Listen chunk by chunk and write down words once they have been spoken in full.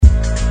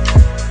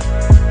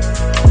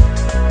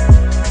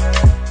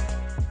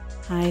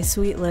Hi,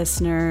 sweet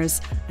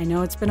listeners. I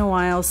know it's been a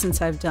while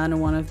since I've done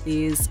one of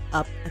these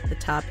up at the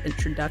top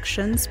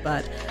introductions,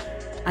 but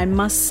I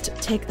must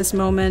take this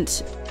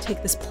moment,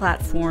 take this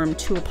platform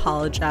to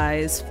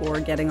apologize for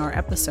getting our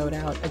episode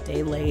out a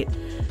day late.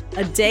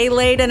 A day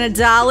late and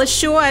 $1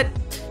 short.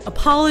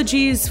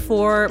 Apologies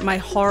for my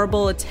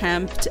horrible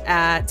attempt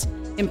at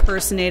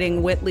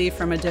impersonating Whitley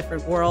from A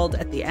Different World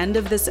at the end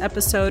of this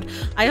episode.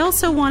 I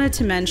also wanted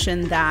to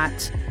mention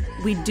that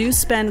we do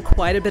spend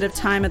quite a bit of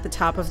time at the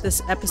top of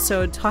this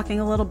episode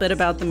talking a little bit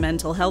about the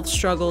mental health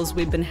struggles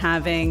we've been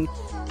having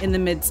in the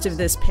midst of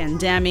this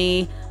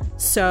pandemic.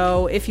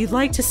 So if you'd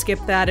like to skip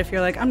that, if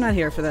you're like, I'm not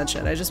here for that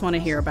shit, I just want to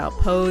hear about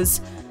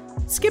Pose,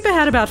 skip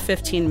ahead about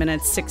 15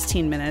 minutes,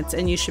 16 minutes,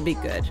 and you should be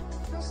good.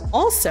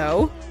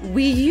 Also,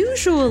 we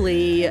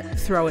usually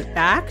throw it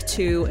back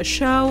to a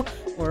show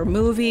or a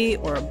movie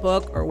or a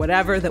book or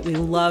whatever that we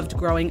loved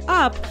growing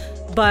up.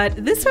 But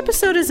this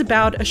episode is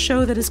about a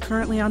show that is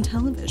currently on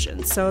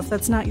television. So if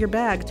that's not your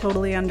bag,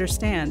 totally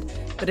understand.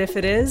 But if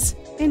it is,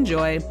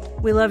 enjoy.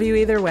 We love you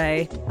either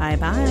way.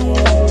 Bye-bye.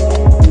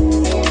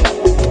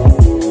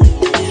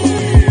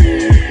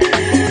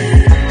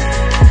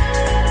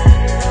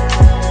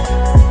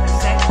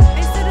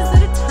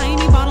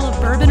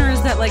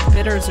 Like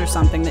bitters or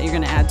something that you're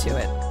going to add to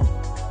it?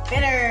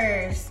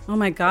 Bitters. Oh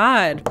my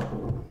God.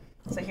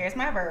 So here's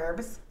my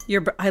verbs.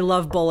 I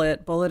love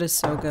Bullet. Bullet is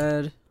so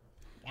good.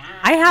 Yeah.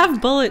 I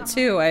have Bullet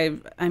too. I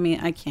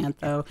mean, I can't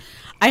though.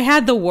 I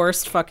had the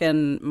worst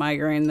fucking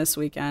migraine this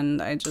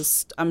weekend.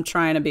 I'm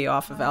trying to be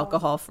off of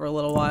alcohol for a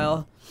little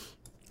while.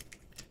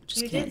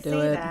 Just you can't did do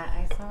say it. That.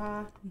 I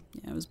saw.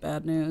 Yeah, it was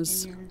bad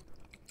news.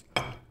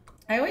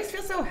 I always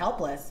feel so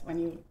helpless when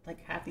you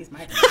like have these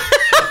migraines.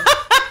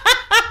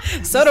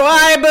 So do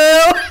I,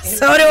 boo.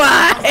 So do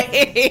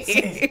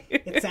I.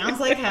 It sounds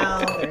like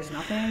hell. There's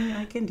nothing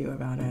I can do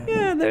about it.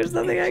 Yeah, there's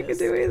nothing I can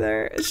do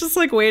either. It's just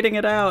like waiting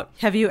it out.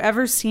 Have you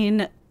ever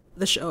seen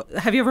the show?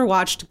 Have you ever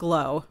watched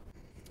Glow?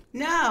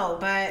 No,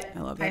 but I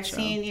love that I've show.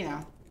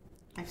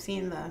 I've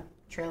seen the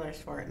trailers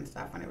for it and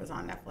stuff when it was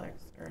on Netflix,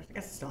 or I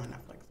guess it's still on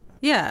Netflix. But.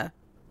 Yeah,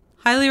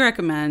 highly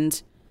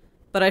recommend.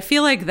 But I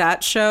feel like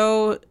that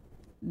show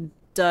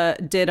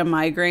did a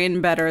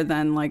migraine better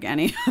than like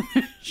any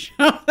other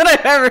show that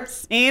I've ever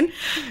seen,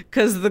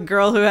 because the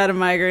girl who had a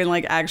migraine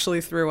like actually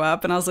threw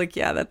up, and I was like,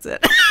 yeah, that's it.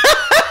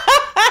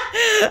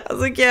 I was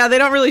like, yeah, they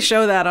don't really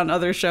show that on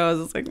other shows.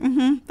 It's like,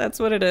 that's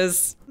what it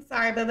is.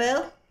 Sorry,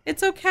 boo-boo.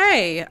 It's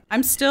okay.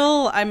 I'm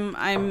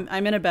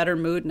in a better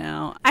mood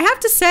now. I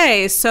have to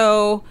say,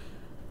 so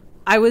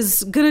I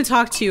was going to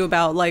talk to you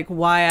about like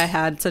why I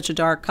had such a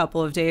dark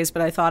couple of days,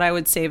 but I thought I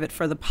would save it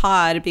for the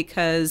pod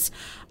because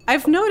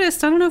I've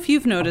noticed, I don't know if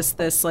you've noticed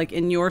this like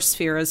in your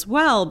sphere as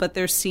well, but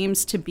there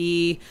seems to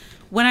be,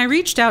 when I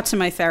reached out to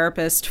my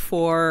therapist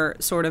for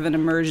sort of an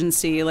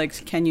emergency,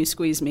 like, can you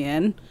squeeze me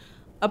in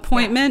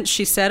appointment,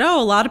 she said, oh,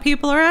 a lot of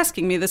people are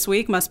asking me this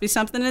week, must be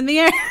something in the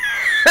air.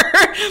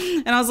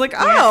 And I was like,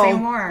 oh. Yeah, say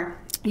more.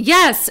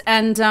 Yes,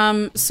 and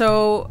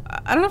so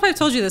I don't know if I've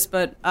told you this,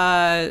 but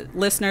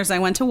listeners, I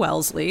went to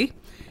Wellesley,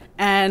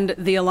 and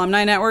the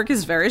alumni network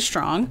is very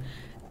strong.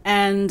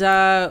 And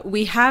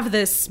we have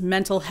this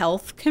mental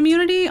health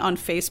community on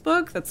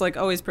Facebook that's like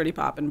always pretty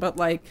poppin', but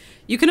like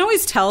you can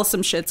always tell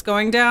some shit's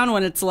going down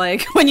when it's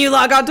like when you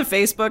log on to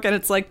Facebook and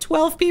it's like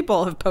 12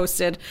 people have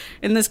posted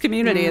in this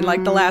community in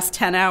like the last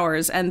 10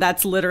 hours, and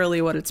that's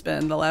literally what it's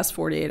been the last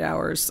 48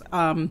 hours. So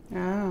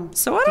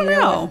I don't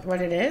know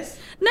what it is.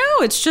 No,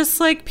 it's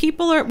just like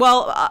people are,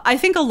 well, I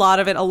think a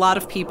lot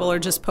of people are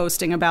just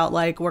posting about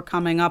like we're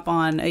coming up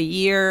on a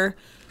year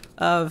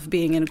of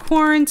being in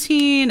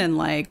quarantine and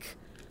like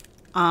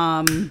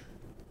you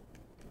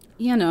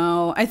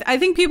know, I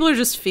think people are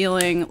just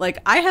feeling like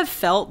I have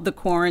felt the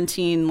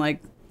quarantine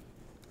like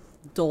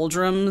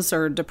doldrums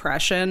or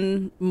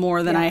depression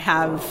more than I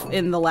have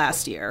in the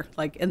last year,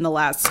 like in the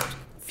last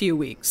few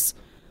weeks.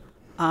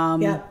 So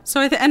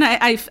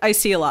I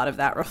see a lot of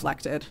that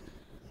reflected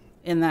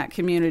in that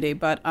community.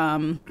 But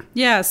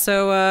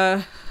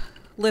so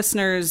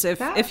listeners,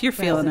 if you're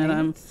feeling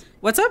it,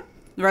 what's up?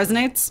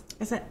 Resonates?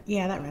 Is it?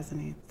 Yeah, that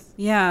resonates.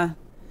 Yeah.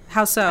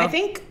 How so? I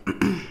think.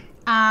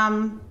 I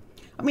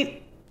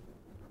mean,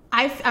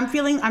 I'm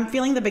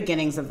feeling the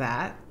beginnings of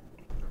that.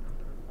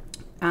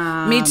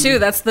 Me too.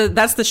 That's the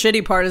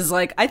shitty part. Is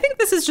like I think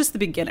this is just the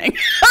beginning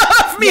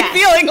of me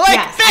feeling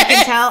like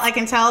this. I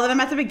can tell that I'm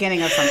at the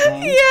beginning of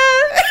something. Yeah.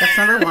 That's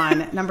number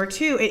one. Number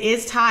two, it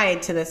is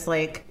tied to this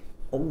like,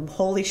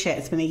 holy shit,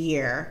 it's been a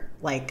year.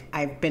 Like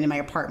I've been in my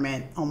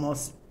apartment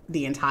almost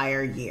the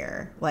entire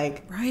year.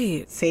 Like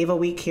right. Save a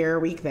week here, a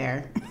week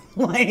there.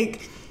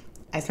 Like.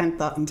 I spent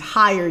the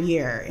entire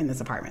year in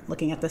this apartment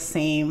looking at the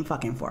same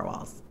fucking four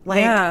walls.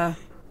 Like,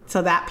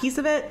 so that piece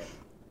of it.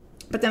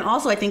 But then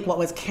also I think what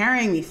was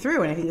carrying me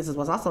through, and I think this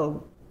was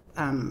also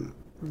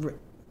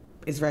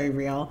is very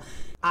real.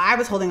 I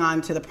was holding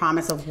on to the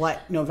promise of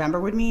what November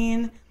would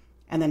mean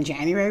and then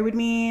January would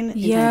mean in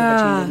terms of a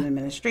change in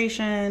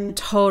administration.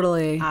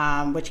 Totally.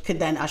 Which could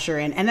then usher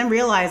in. And then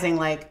realizing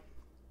like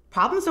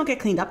problems don't get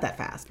cleaned up that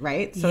fast,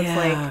 right? So it's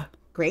like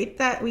great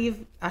that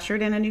we've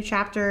ushered in a new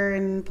chapter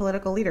in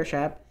political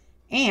leadership.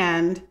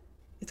 And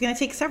it's going to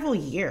take several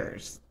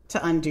years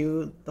to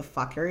undo the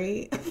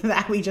fuckery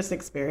that we just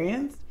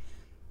experienced.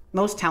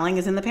 Most telling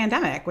is in the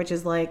pandemic, which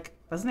is like,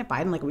 wasn't it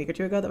Biden like a week or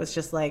two ago that was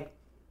just like,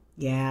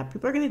 yeah,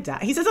 people are going to die.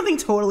 He said something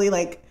totally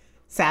like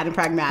sad and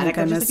pragmatic.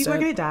 Just like, people are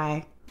going to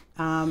die.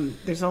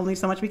 There's only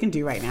so much we can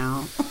do right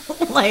now.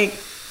 Like,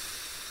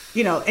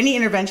 you know, any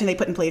intervention they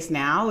put in place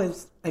now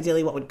is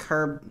ideally what would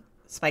curb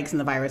spikes in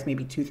the virus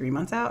maybe 2-3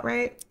 months out,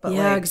 right? But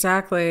yeah,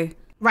 exactly.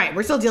 Right.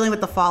 We're still dealing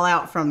with the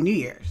fallout from New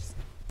Year's.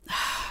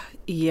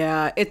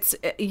 Yeah,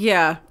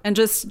 and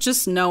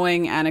just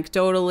knowing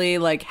anecdotally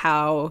like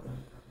how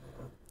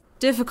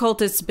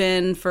difficult it's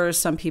been for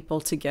some people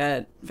to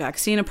get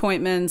vaccine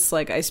appointments.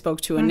 Like I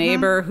spoke to a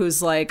neighbor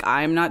who's like,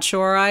 I'm not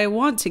sure I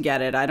want to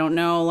get it. I don't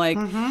know. Like,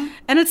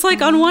 and it's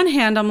like on one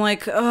hand, I'm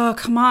like, oh,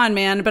 come on,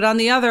 man. But on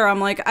the other, I'm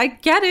like, I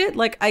get it.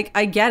 Like,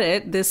 I get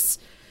it.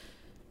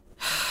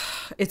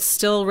 It's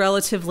still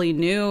relatively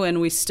new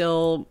and we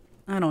still,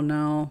 I don't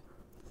know.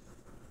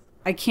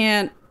 I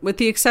can't, with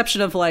the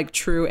exception of like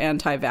true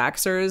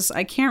anti-vaxxers,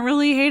 I can't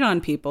really hate on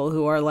people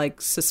who are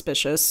like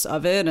suspicious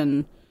of it.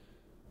 And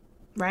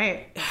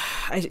right.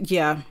 I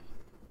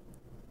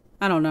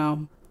don't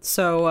know.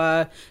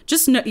 So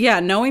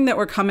knowing that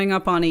we're coming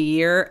up on a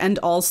year and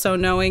also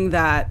knowing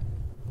that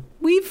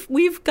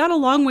we've got a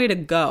long way to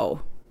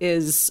go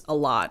is a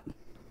lot.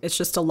 It's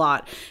just a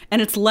lot.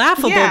 And it's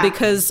laughable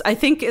because I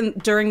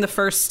think during the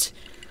first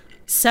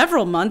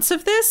several months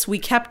of this, we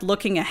kept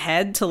looking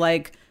ahead to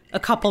like a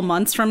couple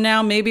months from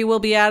now, maybe we'll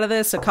be out of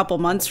this. A couple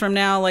months from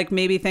now, like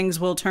maybe things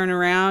will turn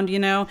around, you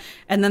know?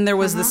 And then there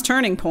was this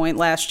turning point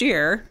last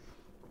year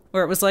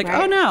where it was like,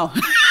 oh no.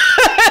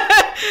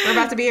 We're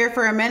about to be here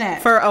for a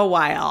minute. For a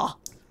while.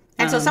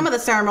 And so some of the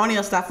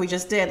ceremonial stuff we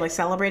just did, like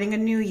celebrating a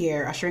new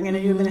year, ushering in a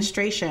new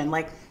administration,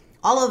 like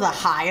all of the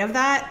high of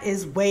that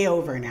is way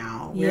over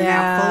now. We're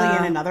now fully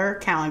in another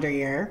calendar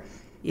year.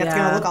 That's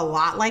going to look a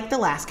lot like the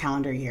last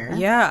calendar year.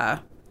 Yeah.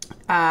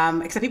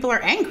 Except people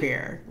are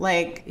angrier.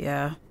 Like,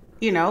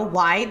 you know,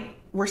 why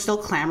we're still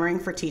clamoring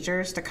for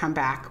teachers to come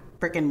back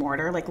brick and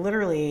mortar. Like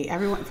literally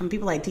everyone, from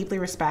people I deeply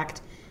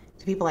respect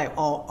to people I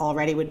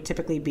already would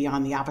typically be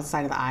on the opposite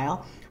side of the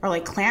aisle, are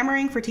like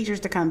clamoring for teachers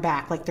to come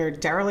back. Like they're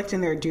derelict in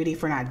their duty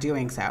for not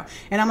doing so.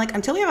 And I'm like,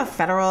 until we have a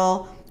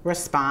federal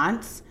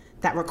response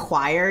that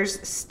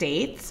requires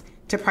states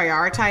to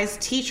prioritize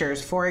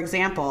teachers, for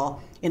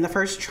example, in the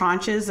first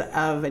tranches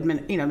of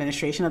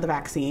administration of the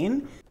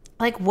vaccine,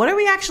 like what are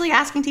we actually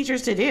asking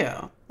teachers to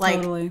do?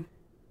 Like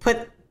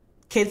put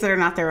kids that are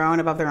not their own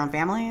above their own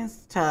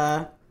families,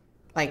 to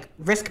like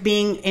risk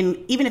being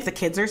in, even if the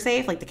kids are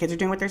safe, like the kids are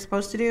doing what they're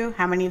supposed to do.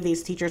 How many of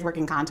these teachers work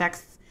in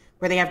contexts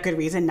where they have good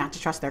reason not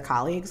to trust their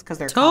colleagues because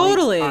their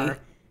colleagues are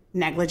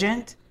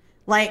negligent?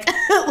 Like,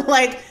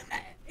 like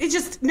it's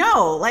just,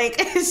 no, like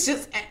it's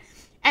just,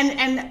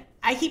 and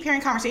I keep hearing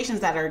conversations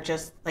that are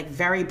just like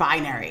very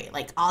binary.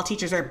 Like all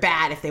teachers are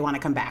bad if they want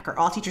to come back, or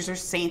all teachers are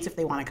saints if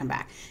they want to come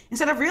back.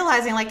 Instead of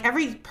realizing like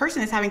every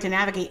person is having to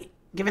navigate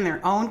given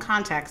their own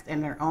context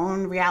and their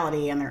own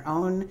reality and their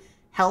own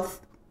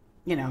health,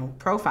 you know,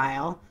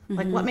 profile,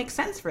 like what makes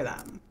sense for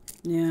them.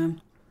 Yeah.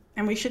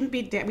 And we shouldn't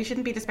be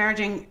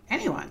disparaging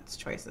anyone's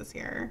choices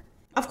here.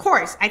 Of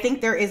course, I think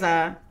there is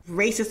a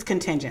racist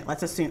contingent.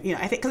 Let's assume, you know,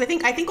 I think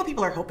what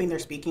people are hoping they're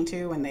speaking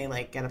to when they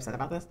like get upset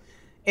about this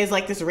is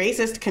like this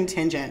racist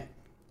contingent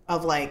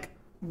of like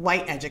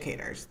white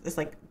educators, this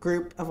like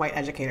group of white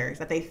educators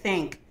that they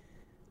think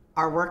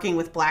are working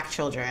with black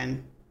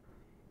children,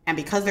 and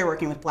because they're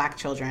working with black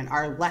children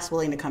are less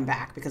willing to come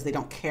back because they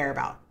don't care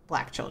about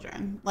black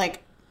children.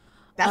 Like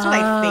that's what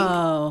I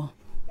think.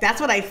 That's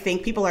what I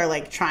think people are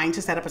like trying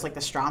to set up as like the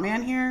straw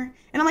man here.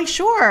 And I'm like,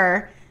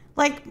 sure,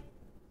 like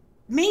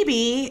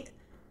maybe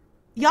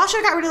y'all should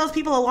have got rid of those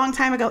people a long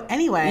time ago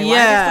anyway. Why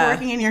are they still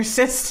working in your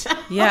system?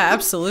 Yeah,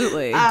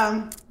 absolutely.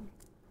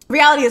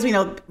 Reality is, we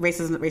know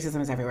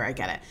racism is everywhere. I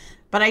get it.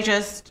 But I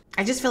just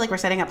feel like we're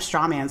setting up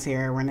straw mans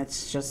here when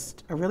it's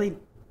just a really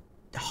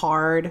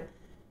hard,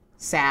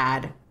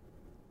 sad,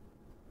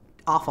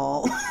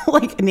 awful,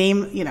 like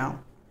name, you know,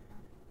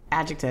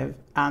 adjective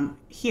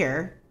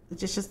here.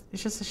 It's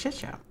just a shit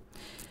show.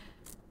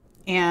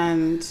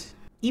 And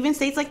even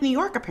states like New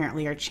York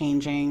apparently are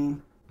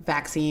changing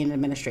vaccine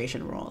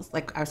administration rules.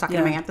 Like I was talking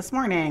to my aunt this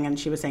morning, and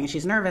she was saying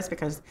she's nervous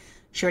because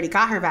she already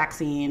got her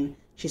vaccine.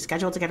 She's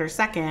scheduled to get her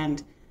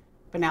second,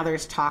 but now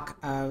there's talk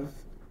of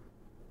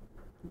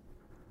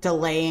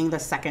delaying the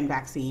second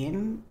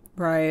vaccine,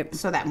 right,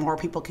 so that more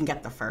people can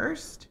get the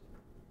first.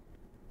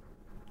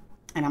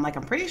 And I'm like,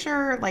 I'm pretty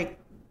sure like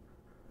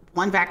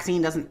one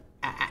vaccine doesn't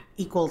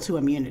equal to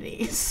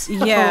immunity. So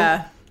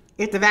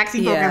if the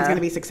vaccine program is going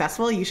to be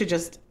successful, you should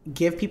just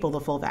give people the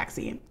full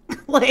vaccine.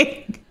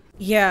 Like,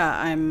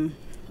 I'm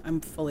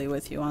fully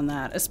with you on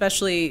that,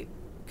 especially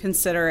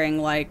considering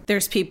like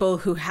there's people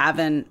who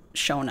haven't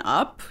shown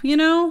up, you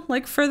know,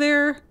 like for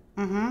their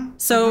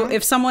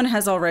if someone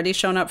has already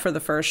shown up for the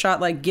first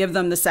shot, like give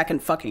them the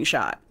second fucking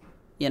shot,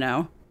 you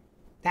know.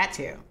 That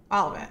too,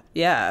 all of it.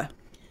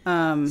 So,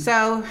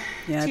 yeah,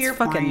 to it's your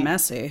fucking point,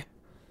 messy.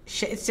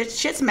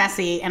 Shit's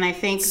messy, and I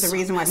think the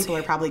reason why people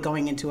are probably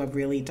going into a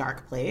really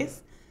dark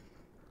place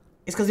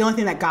is because the only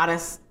thing that got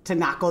us to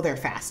not go there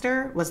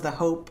faster was the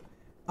hope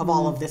of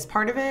all of this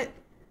part of it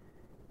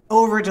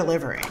over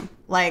delivering.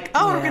 Like,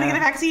 oh, we're going to get a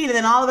vaccine, and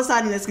then all of a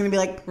sudden it's going to be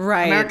like,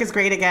 America's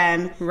great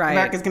again. Right.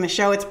 America's going to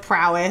show its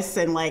prowess,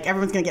 and like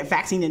everyone's going to get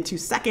vaccinated in 2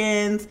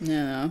 seconds.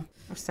 Yeah.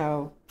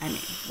 So, I mean,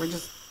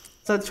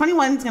 so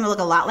 21 is going to look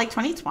a lot like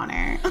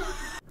 2020.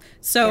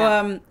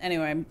 So,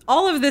 anyway,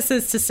 all of this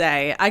is to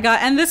say,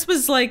 and this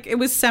was like, it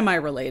was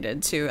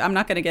semi-related to, I'm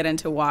not going to get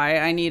into why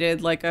I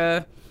needed like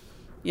an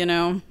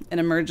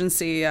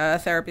emergency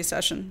therapy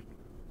session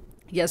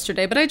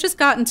yesterday, but I just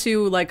got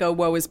into like a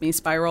woe is me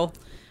spiral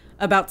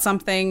about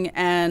something.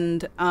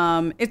 And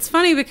it's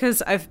funny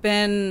because I've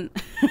had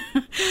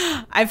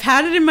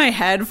it in my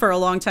head for a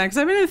long time because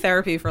I've been in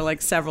therapy for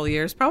like several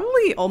years,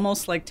 probably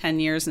almost like 10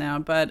 years now,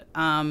 but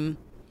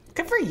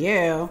good for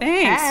you.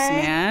 Thanks,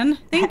 man.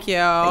 Thank you.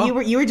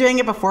 You were doing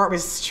it before it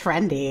was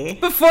trendy.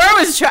 Before it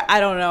was I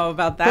don't know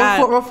about that.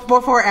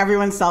 Before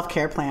everyone's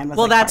self-care plan was.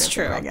 Well, that's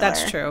true.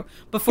 That's true.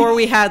 Before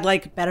we had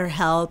like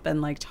BetterHelp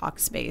and like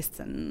Talkspace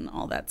and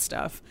all that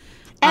stuff.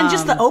 And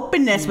just the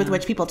openness with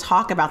which people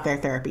talk about their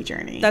therapy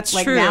journey. That's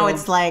like, true. Now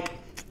it's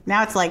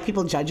like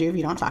people judge you if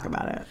you don't talk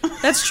about it.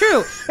 That's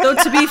true. Though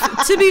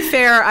to be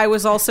fair, I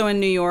was also in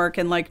New York,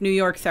 and like New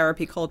York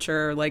therapy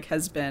culture like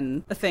has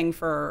been a thing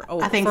for a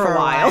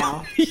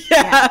while.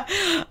 Yeah.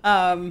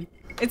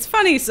 It's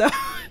funny. So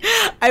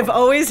I've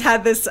always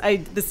had this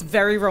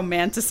very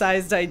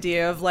romanticized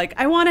idea of like,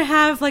 I want to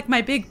have like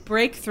my big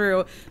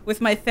breakthrough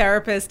with my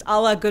therapist,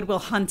 a la Good Will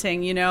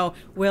Hunting,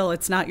 Will,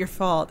 it's not your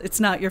fault. It's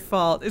not your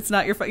fault. It's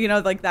not your fault.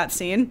 Like that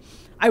scene.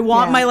 I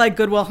want my like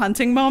Good Will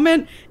Hunting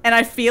moment. And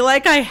I feel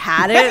like I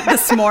had it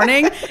this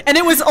morning, and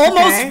it was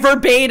almost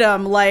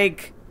verbatim.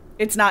 Like,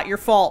 it's not your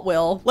fault,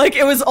 Will. Like,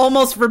 it was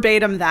almost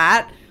verbatim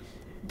that.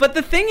 But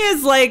the thing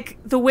is, like,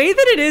 the way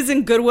that it is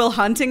in Good Will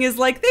Hunting is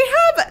like they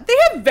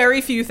have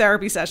very few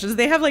therapy sessions.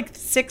 They have like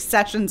 6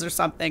 sessions or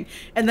something,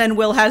 and then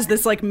Will has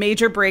this like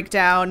major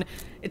breakdown.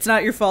 It's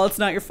not your fault. It's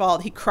not your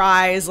fault. He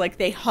cries. Like,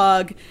 they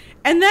hug,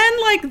 and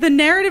then like the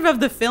narrative of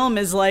the film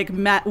is like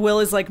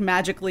Will is like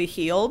magically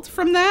healed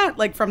from that,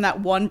 like from that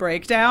one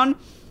breakdown.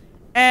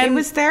 And it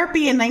was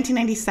therapy in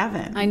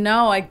 1997. I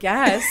know, I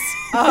guess.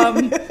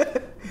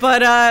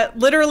 But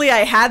literally, I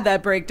had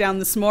that breakdown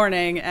this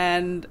morning,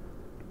 and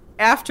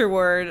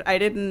afterward I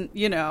didn't,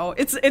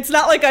 it's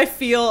not like I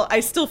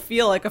still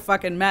feel like a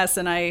fucking mess,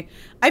 and I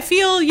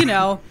feel,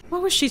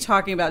 what was she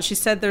talking about? She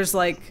said there's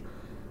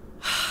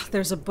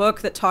a book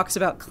that talks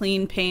about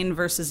clean pain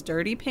versus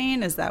dirty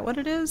pain. Is that what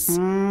it is?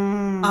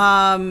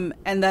 And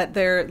that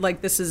they're like,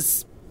 this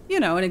is,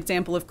 an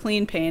example of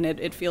clean pain.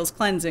 It feels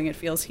cleansing, it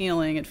feels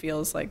healing, it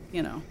feels like,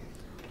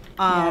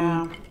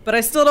 but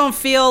I still don't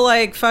feel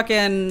like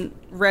fucking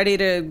ready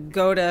to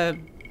go to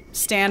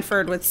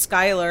Stanford with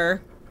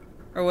Skylar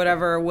or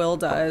whatever Will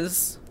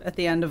does at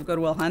the end of Good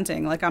Will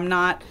Hunting. Like, I'm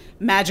not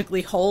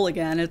magically whole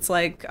again. It's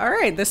like, all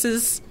right, this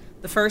is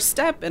the first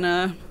step in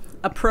a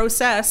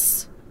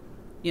process,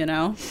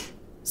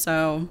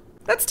 So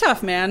that's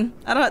tough, man.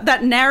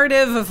 That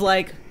narrative of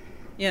like,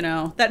 I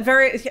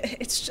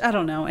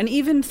don't know. And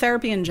even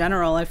therapy in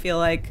general, I feel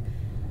like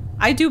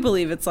I do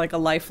believe it's like a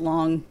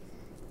lifelong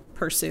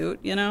pursuit,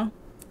 and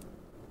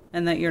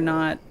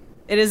that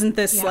it isn't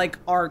this like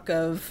arc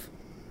of,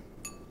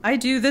 I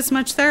do this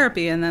much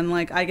therapy and then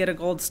like I get a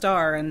gold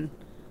star and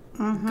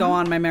go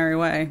on my merry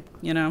way,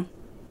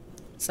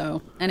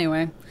 So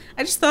anyway,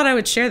 I just thought I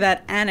would share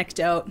that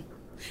anecdote.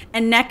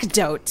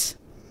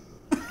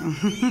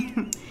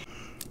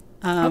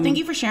 Well, thank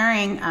you for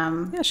sharing.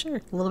 Yeah, sure.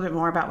 A little bit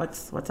more about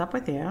what's up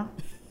with you.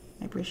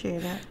 I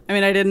appreciate it. I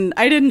mean, I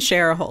didn't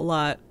share a whole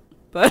lot,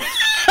 but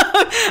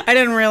I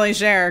didn't really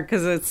share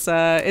because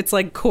it's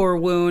like core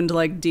wound,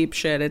 like deep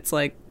shit. It's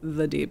like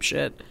the deep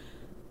shit.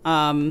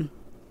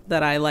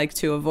 That I like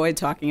to avoid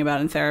talking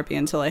about in therapy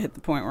until I hit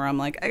the point where I'm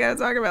like, I gotta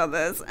talk about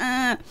this.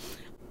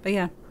 But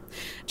yeah,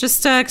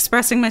 just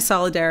expressing my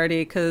solidarity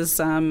because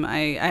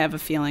I have a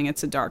feeling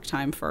it's a dark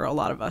time for a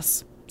lot of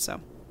us. So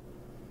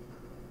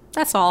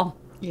that's all.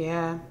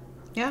 Yeah.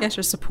 Get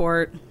your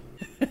support.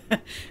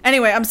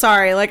 Anyway, I'm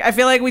sorry. Like, I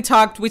feel like we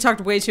talked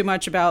way too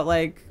much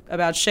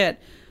about shit.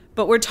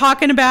 But we're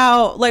talking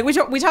about like we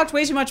talked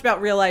way too much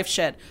about real life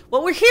shit.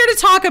 What we're here to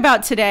talk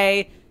about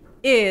today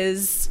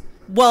is.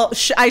 Well,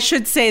 I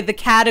should say the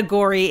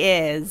category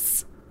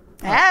is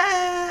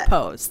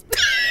pose.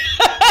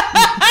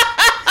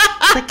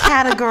 The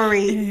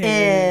category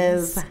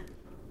is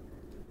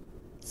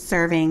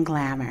serving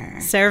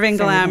glamour. Serving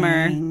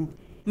glamour.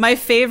 My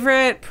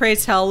favorite Pray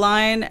Tell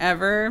line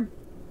ever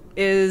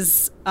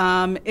is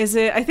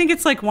it? I think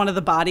it's like one of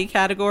the body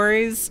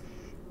categories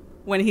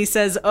when he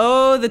says,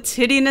 "Oh, the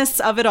tittiness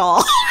of it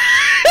all."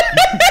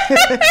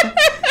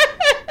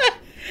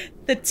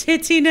 The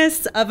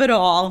tittiness of it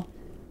all.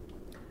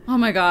 Oh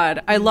my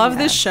God. I love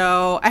this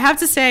show. I have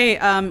to say,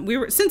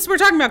 since we're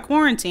talking about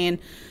quarantine,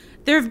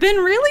 there have been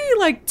really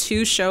like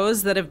 2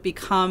 shows that have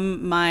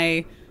become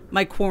my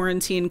my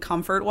quarantine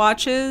comfort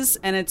watches,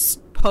 and it's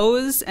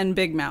Pose and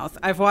Big Mouth.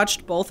 I've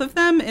watched both of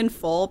them in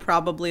full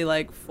probably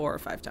like 4 or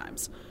 5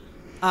 times.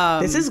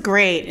 This is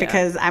great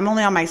because I'm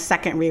only on my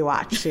second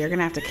rewatch, so you're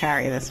gonna have to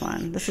carry this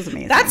one. This is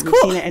amazing. That's cool.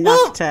 You've seen it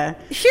enough to.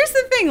 Here's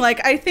the thing: like,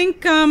 I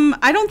think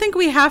I don't think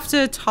we have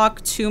to talk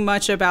too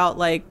much about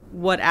like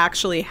what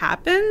actually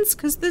happens,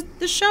 because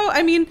the show.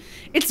 I mean,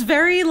 it's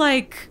very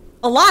like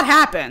a lot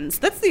happens.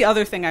 That's the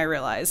other thing I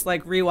realized.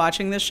 Like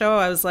rewatching this show,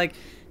 I was like,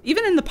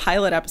 even in the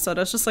pilot episode,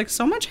 I was just like,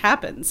 so much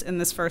happens in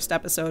this first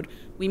episode.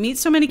 We meet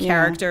so many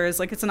characters.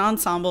 Like, it's an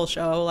ensemble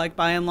show, like,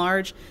 by and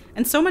large.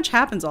 And so much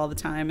happens all the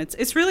time.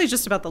 It's really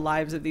just about the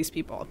lives of these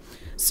people.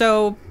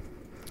 So,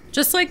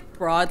 just, like,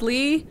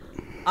 broadly,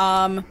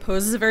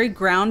 Pose is a very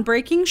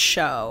groundbreaking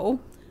show.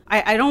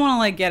 I don't want to,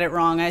 like, get it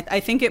wrong. I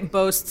think it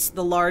boasts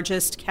the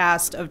largest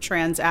cast of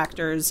trans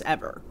actors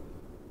ever.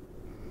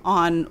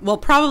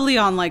 Probably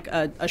on, like,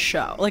 a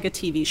show, like a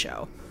TV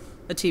show,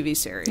 a TV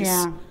series.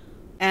 Yeah.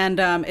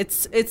 And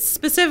it's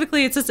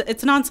specifically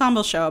it's an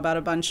ensemble show about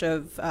a bunch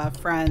of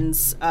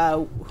friends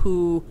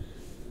who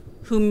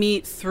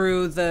meet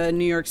through the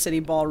New York City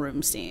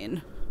ballroom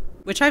scene,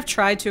 which I've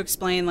tried to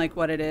explain like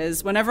what it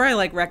is. Whenever I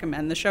like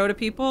recommend the show to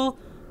people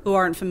who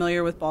aren't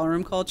familiar with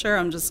ballroom culture,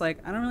 I'm just like,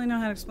 I don't really know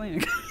how to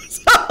explain it.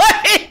 So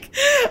like,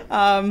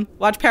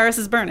 watch Paris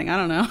is Burning. I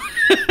don't know.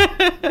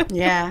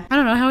 Yeah. I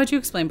don't know. How would you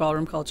explain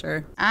ballroom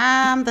culture?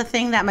 The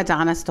thing that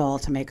Madonna stole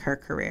to make her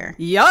career.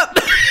 Yup.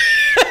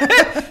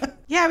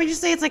 Yeah, we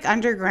just say it's like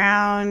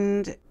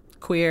underground,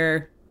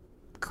 queer,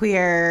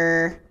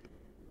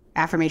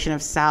 affirmation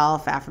of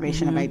self,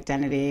 affirmation of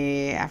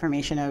identity,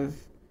 affirmation of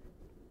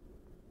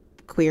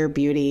queer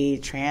beauty,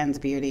 trans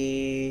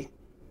beauty,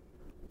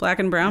 black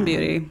and brown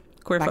beauty,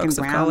 queer black folks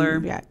and brown, of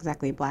color. Yeah,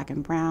 exactly. Black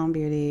and brown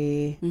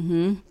beauty.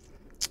 Mm-hmm.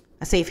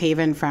 A safe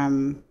haven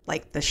from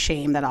like the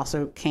shame that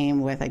also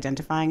came with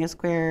identifying as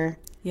queer.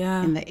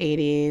 Yeah. In the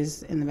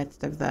 80s, in the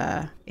midst of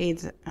the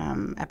AIDS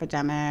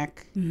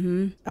epidemic.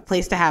 Mm-hmm. A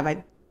place to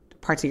have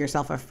parts of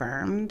yourself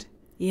affirmed.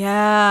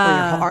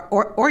 Yeah.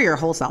 Or your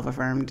whole self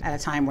affirmed at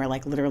a time where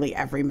like literally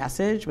every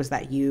message was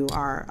that you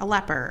are a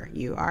leper,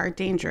 you are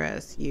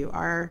dangerous, you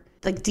are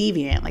like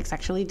deviant, like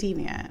sexually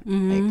deviant.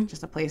 Mm-hmm. Like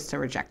just a place to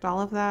reject all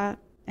of that.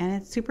 And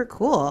it's super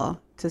cool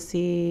to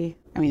see,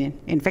 I mean,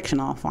 in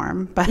fictional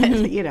form, but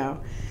you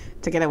know,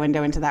 to get a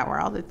window into that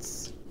world,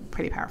 it's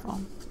pretty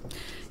powerful.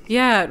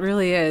 Yeah, it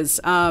really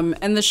is.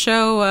 And the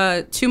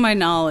show, to my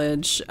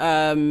knowledge,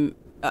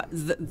 they've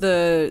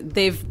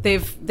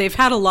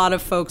had a lot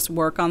of folks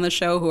work on the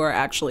show who are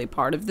actually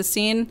part of the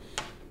scene,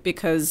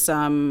 because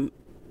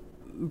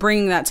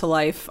bringing that to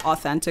life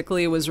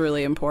authentically was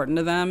really important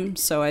to them.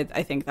 So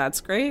I think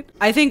that's great.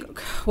 I think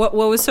what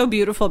was so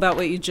beautiful about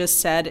what you just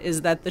said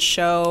is that the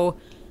show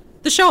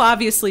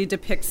obviously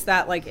depicts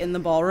that like in the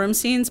ballroom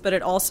scenes, but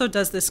it also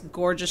does this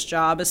gorgeous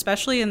job,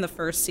 especially in the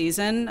first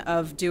season,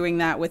 of doing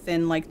that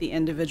within like the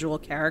individual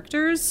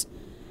characters'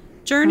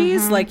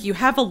 journeys. Mm-hmm. Like you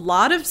have a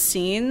lot of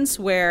scenes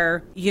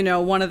where, you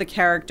know, one of the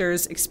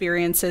characters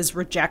experiences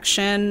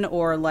rejection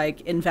or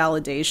like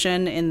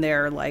invalidation in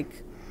their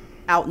like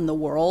out in the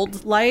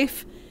world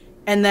life.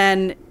 And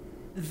then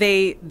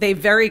they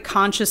very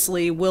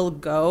consciously will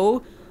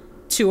go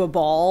to a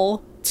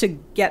ball to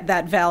get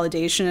that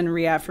validation and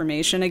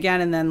reaffirmation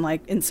again, and then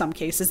like in some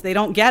cases they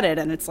don't get it,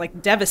 and it's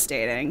like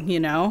devastating, you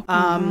know.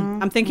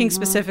 I'm thinking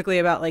specifically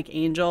about like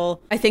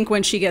Angel. I think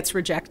when she gets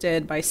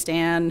rejected by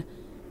Stan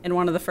in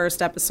one of the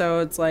first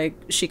episodes, like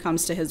she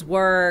comes to his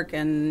work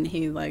and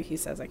he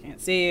says, I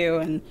can't see you,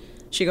 and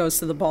she goes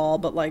to the ball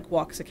but like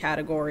walks a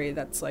category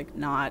that's like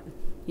not,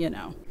 you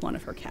know, one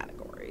of her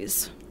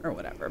categories or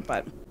whatever.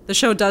 But the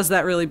show does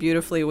that really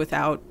beautifully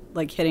without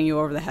like hitting you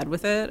over the head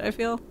with it, I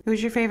feel.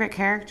 Who's your favorite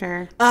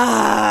character?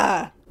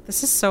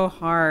 This is so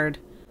hard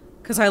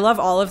because I love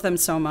all of them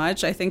so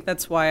much. I think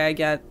that's why I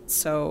get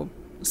so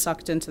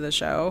sucked into the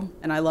show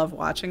and I love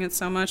watching it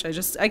so much.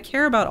 I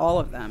care about all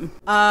of them.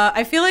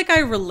 I feel like I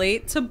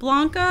relate to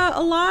Blanca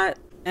a lot,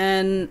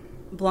 and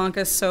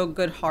Blanca's so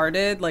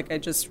good-hearted. Like I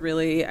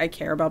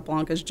care about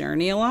Blanca's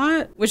journey a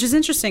lot, which is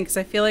interesting because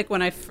I feel like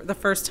when the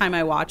first time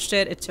I watched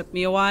it, it took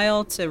me a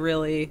while to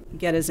really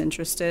get as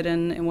interested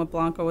in what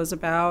Blanca was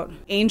about.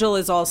 Angel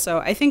is also,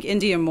 I think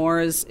India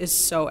Moore is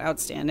so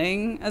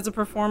outstanding as a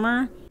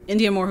performer.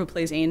 India Moore, who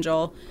plays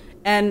Angel,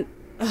 and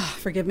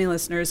forgive me,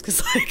 listeners,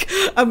 because like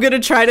I'm gonna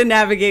try to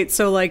navigate.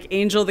 So like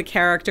Angel, the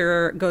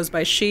character, goes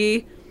by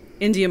she.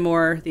 India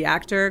Moore, the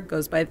actor,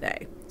 goes by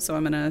they. So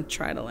I'm going to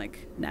try to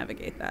like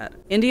navigate that.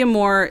 India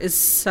Moore is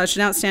such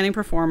an outstanding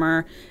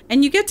performer,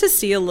 and you get to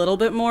see a little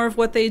bit more of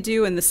what they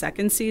do in the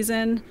second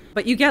season,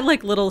 but you get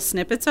like little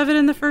snippets of it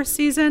in the first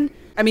season.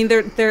 I mean,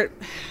 there's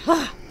all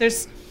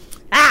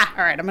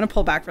right, I'm going to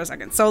pull back for a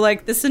second. So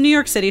like this is a New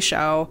York City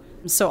show.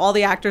 So all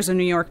the actors are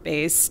New York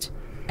based.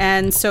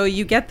 And so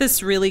you get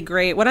this really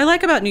great, what I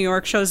like about New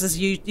York shows is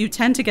you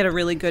tend to get a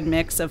really good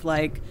mix of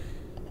like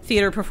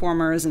theater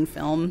performers and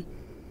film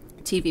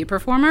TV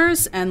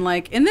performers. And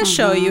like in this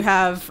show you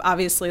have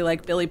obviously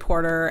like Billy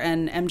Porter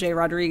and MJ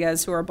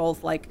Rodriguez, who are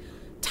both like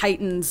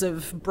titans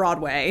of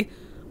Broadway,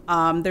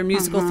 They're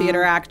musical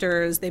theater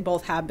actors. They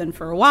both have been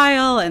for a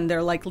while, and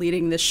they're like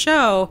leading this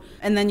show.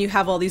 And then you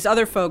have all these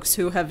other folks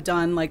who have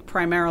done like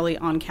primarily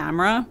on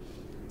camera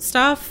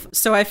stuff.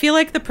 So I feel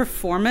like the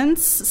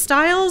performance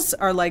styles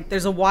are like,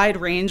 there's a wide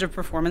range of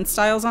performance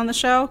styles on the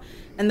show,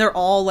 and they're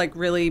all like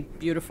really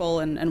beautiful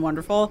and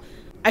wonderful.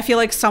 I feel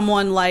like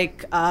someone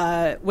like,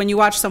 when you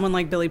watch someone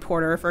like Billy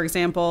Porter, for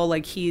example,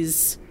 like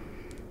he's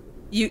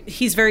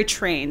very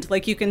trained.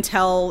 Like you can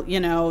tell, you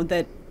know,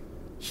 that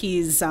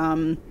he's,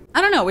 I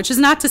don't know, which is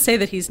not to say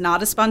that he's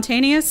not a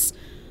spontaneous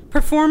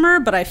performer,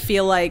 but I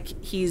feel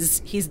like he's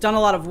done a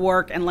lot of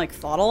work and like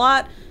thought a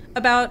lot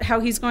about how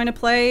he's going to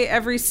play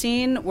every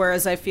scene,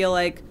 whereas I feel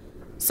like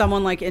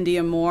someone like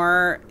Indya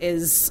Moore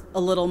is a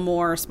little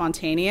more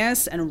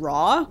spontaneous and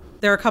raw.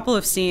 There are a couple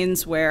of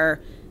scenes where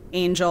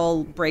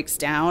Angel breaks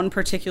down,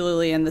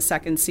 particularly in the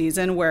second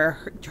season,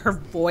 where her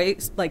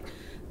voice, like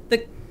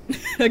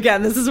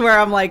again, this is where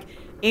I'm like,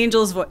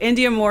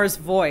 Indya Moore's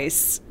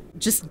voice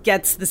just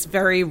gets this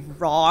very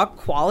raw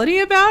quality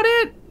about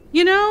it,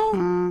 you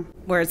know,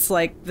 where it's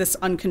like this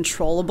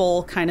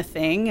uncontrollable kind of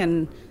thing,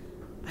 and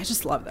I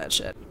just love that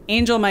shit.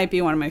 Angel might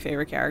be one of my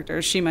favorite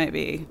characters. She might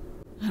be.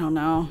 I don't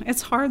know.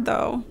 It's hard,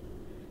 though.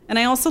 And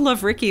I also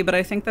love Ricky, but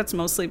I think that's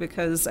mostly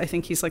because I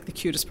think he's like the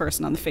cutest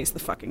person on the face of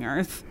the fucking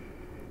earth.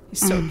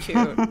 He's so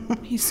cute.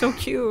 He's so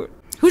cute.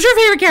 Who's your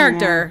favorite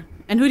character?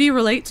 Yeah. And who do you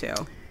relate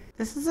to?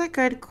 This is a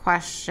good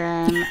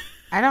question.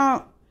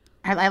 I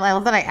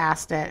love that I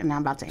asked it, and now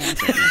I'm about to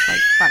answer it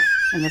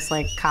in this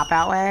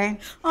cop-out way.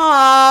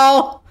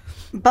 Oh.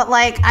 But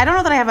like, I don't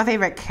know that I have a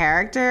favorite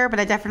character, but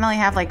I definitely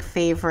have like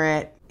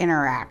favorite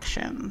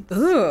interactions.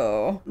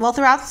 Ooh. Well,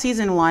 throughout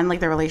season 1, like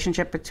the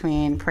relationship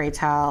between Pray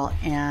Tell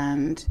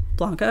and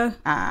Blanca.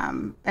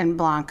 Oh,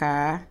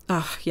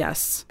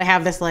 yes. I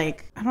have this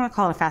like, I don't want to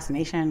call it a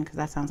fascination because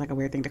that sounds like a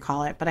weird thing to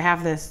call it, but I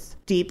have this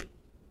deep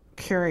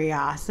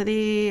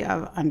curiosity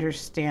of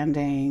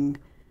understanding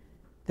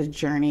the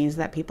journeys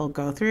that people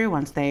go through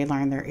once they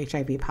learn they're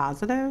HIV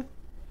positive.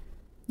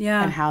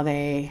 Yeah. And how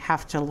they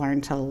have to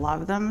learn to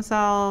love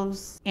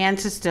themselves and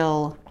to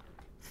still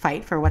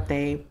fight for what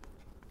they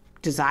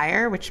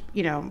desire, which,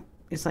 you know,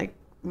 is like,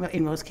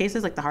 in most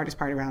cases, like the hardest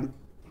part around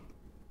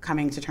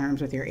coming to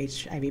terms with your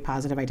HIV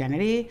positive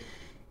identity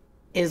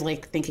is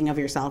like thinking of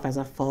yourself as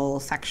a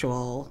full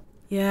sexual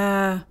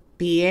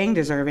being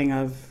deserving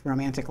of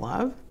romantic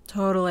love.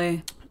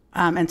 Totally.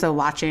 And so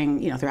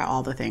watching, you know, throughout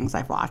all the things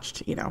I've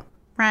watched, you know,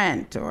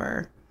 Rent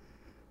or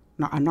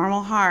A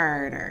Normal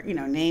Heart, or, you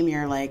know, name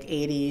your like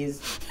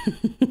 80s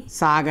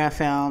saga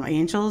film,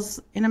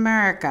 Angels in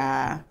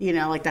America, you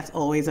know, like that's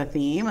always a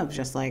theme of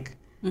just like,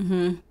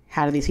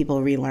 how do these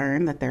people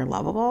relearn that they're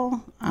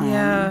lovable?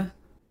 And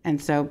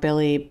so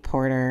Billy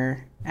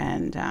Porter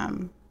and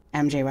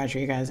MJ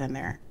Rodriguez and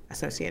their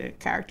associated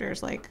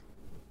characters, like,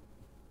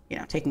 you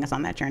know, taking us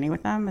on that journey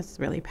with them is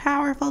really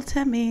powerful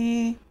to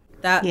me.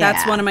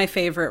 That's one of my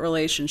favorite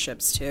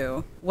relationships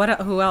too.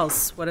 Who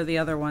else? What are the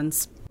other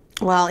ones?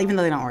 Well, even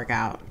though they don't work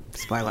out,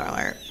 spoiler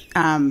alert.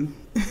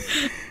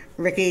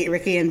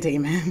 Ricky and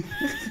Damon.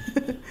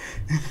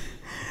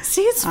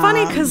 See, it's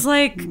funny because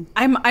like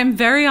I'm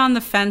very on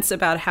the fence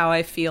about how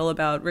I feel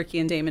about Ricky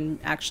and Damon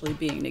actually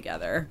being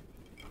together,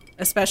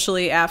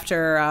 especially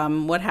after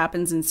what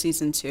happens in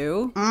season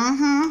 2.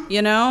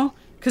 You know,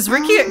 because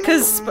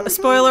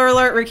spoiler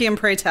alert, Ricky and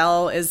Pray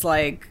Tell is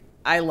like,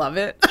 I love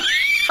it.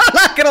 I'm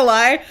not gonna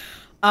lie.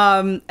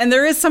 And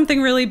there is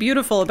something really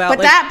beautiful about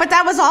but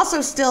that was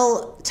also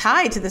still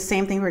tied to the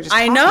same thing we were just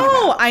talking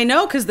about. I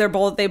know, because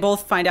they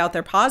both find out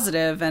they're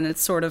positive, and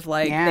it's sort of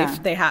like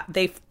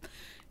they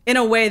in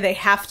a way they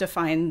have to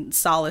find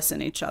solace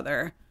in each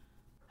other.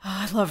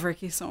 Oh, I love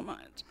Ricky so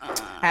much.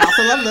 I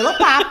also love Little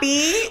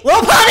Poppy.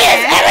 Little Poppy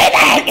is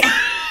everything.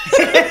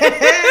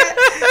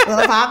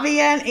 Little Poppy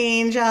and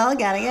Angel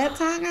getting it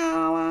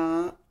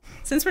taco.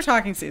 Since we're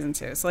talking season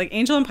 2, so like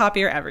Angel and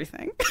Poppy are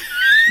everything.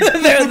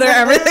 they're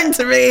everything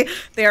to me.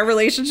 They are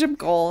relationship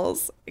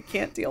goals. I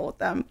can't deal with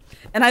them.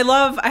 And I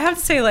have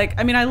to say, like,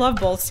 I mean, I love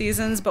both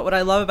seasons, but what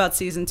I love about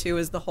season 2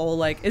 is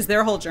is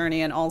their whole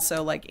journey, and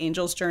also like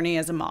Angel's journey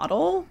as a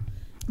model.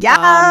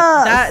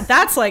 Yeah.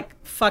 That's like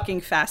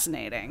fucking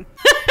fascinating.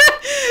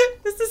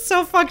 This is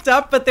so fucked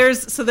up, but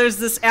there's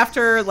this,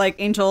 after like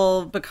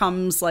Angel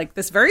becomes like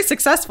this very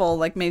successful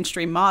like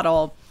mainstream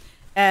model,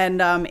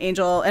 and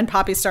Angel and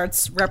Poppy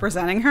starts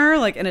representing her,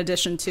 like in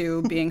addition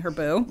to being her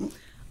boo.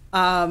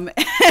 And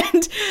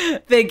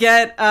they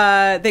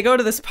go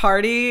to this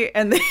party,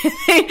 and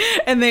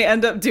they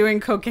end up doing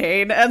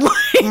cocaine, and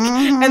like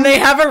and they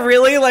have a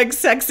really like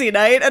sexy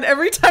night, and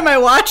every time I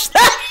watch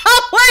that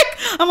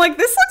I'm like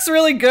this looks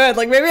really good,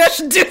 like maybe I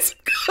should do some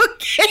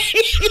cocaine.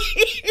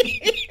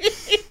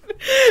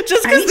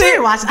 Just because they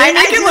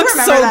make it look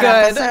so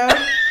good.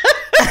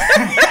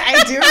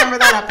 I do remember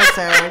that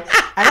episode.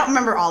 I don't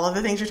remember all of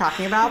the things you're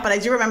talking about, but I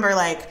do remember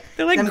like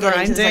they're like them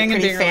grinding getting to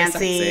this, like, and pretty being fancy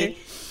really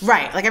sexy.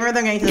 Right. Like I remember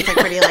them getting to this like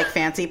pretty like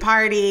fancy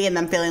party and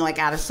them feeling like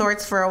out of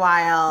sorts for a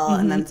while,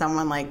 and then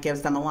someone like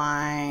gives them a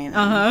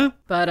line.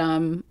 But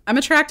I'm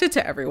attracted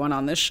to everyone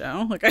on this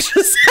show. Like I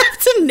just have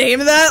to name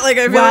that. Like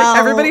I feel like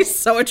everybody's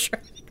so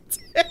attracted.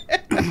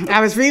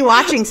 I was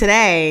rewatching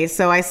today,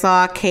 so I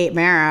saw Kate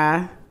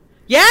Mara.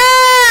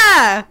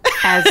 Yeah,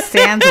 as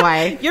Stan's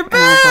wife. Your boo.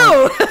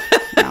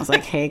 I was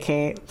like, hey,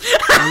 Kate.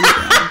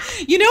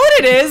 You know what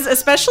it is,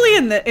 especially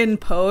in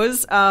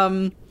Pose.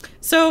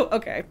 So,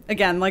 okay,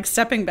 again, like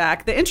stepping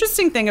back, the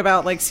interesting thing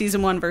about like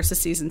season 1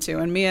 versus season 2,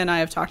 and Mia and I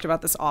have talked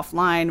about this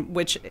offline,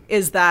 which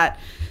is that,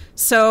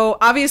 so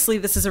obviously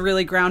this is a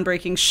really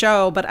groundbreaking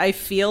show, but I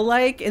feel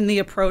like in the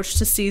approach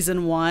to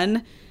season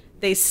 1,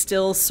 they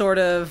still sort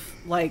of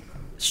like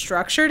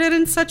structured it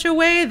in such a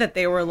way that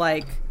they were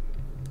like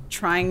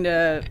trying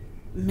to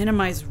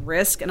minimize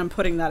risk, and I'm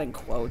putting that in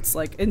quotes,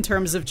 like in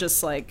terms of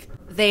just like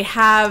they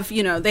have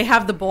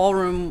the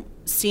ballroom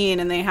scene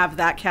and they have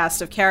that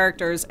cast of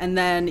characters, and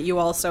then you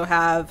also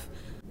have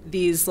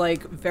these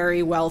like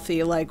very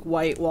wealthy like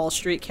white Wall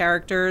Street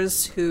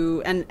characters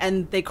who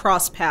and they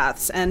cross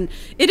paths, and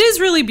it is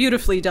really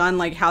beautifully done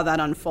like how that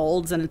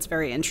unfolds, and it's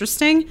very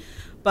interesting.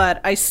 But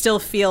I still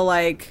feel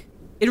like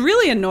it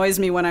really annoys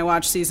me when I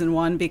watch season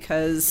 1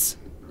 because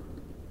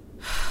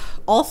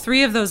all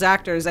 3 of those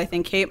actors, I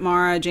think Kate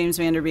Mara, James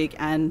Van Der Beek,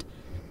 and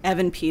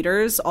Evan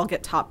Peters all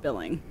get top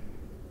billing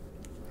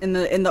in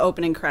the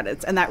opening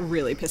credits, and that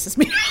really pisses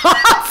me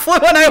off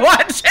when I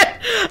watch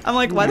it. I'm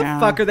like, why the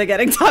fuck are they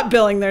getting top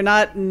billing? They're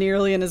not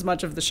nearly in as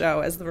much of the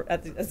show as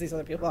these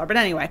other people are. But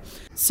anyway,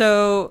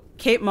 so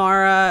Kate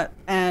Mara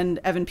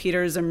and Evan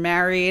Peters are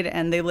married,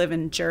 and they live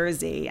in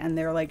Jersey, and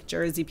they're like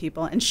Jersey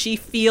people, and she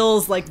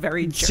feels like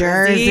very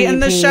Jersey in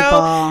the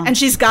show, and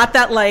she's got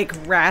that like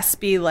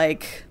raspy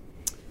like,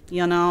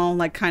 you know,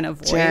 like kind of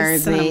voice.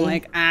 Jersey. And I'm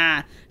like,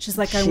 she's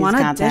like, I want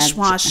a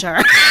dishwasher.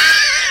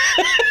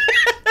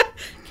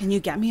 Can you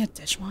get me a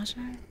dishwasher?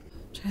 I'm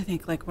trying to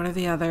think, like, what are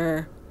the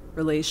other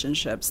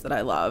relationships that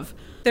I love?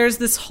 There is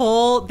a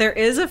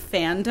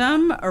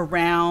fandom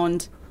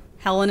around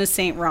Helena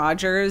St.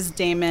 Rogers,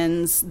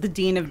 the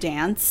dean of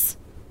dance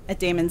at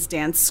Damon's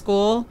dance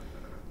school,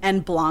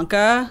 and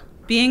Blanca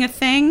being a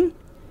thing.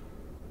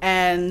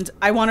 And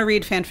I want to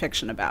read fan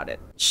fiction about it.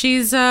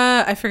 She's,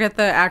 I forget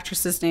the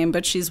actress's name,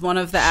 but she's one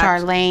of the...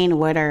 Charlene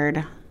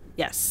Woodard.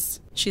 Yes.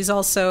 She's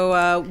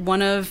also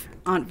one of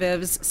Aunt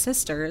Viv's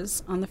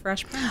sisters on The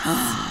Fresh Prince.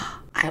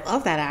 I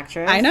love that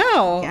actress. I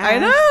know.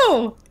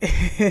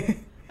 Yes.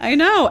 I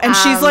know. And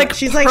she's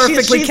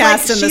perfectly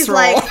cast in this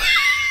role.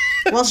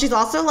 Well, she's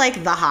also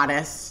like the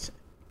hottest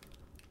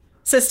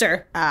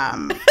sister.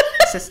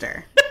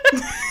 Sister.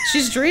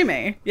 She's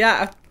dreamy.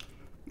 Yeah.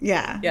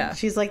 Yeah.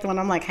 She's like the one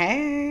I'm like,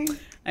 hey.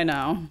 I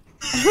know.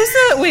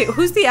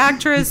 Who's the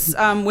actress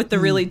with the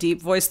really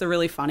deep voice, the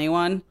really funny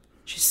one?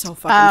 She's so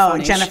fucking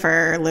funny. Oh,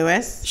 Jennifer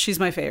Lewis. She's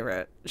my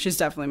favorite. She's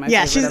definitely my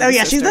favorite.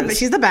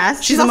 She's the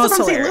best. She's the also most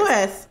from hilarious. St.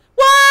 Louis.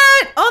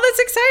 What? Oh, that's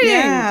exciting.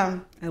 Yeah.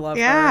 I love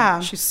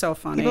her. She's so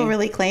funny. People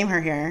really claim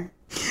her here.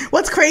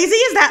 What's crazy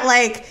is that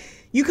like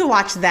you could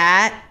watch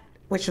that,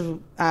 which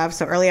was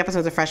so early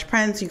episodes of Fresh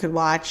Prince. You could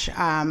watch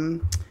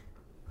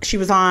she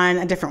was on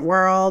A Different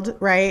World,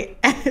 right?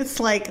 And it's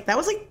like that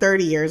was like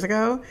 30 years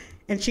ago,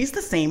 and she's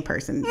the same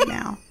person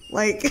now.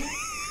 Like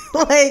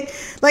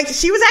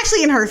she was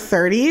actually in her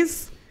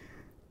 30s.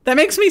 That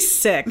makes me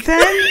sick.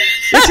 Then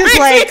it's just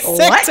like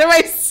what? To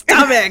my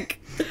stomach.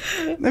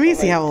 Let me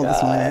see how old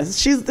this one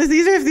is.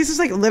 These is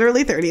like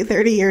literally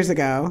 30 years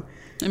ago.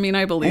 I mean,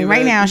 I believe and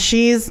right now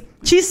she's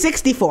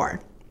 64.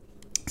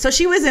 So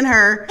she was in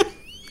her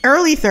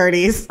early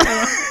 30s.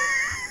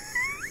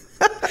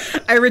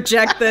 I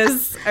reject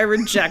this.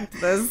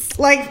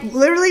 Like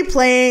literally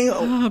playing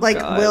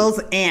God.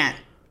 Will's aunt.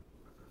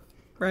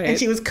 Right. And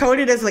she was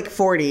coded as like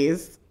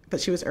 40s,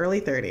 but she was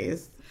early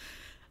 30s.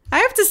 I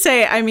have to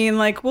say, I mean,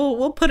 like,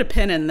 we'll put a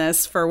pin in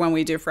this for when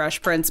we do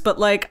Fresh Prince, but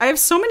like, I have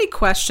so many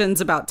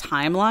questions about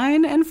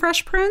timeline and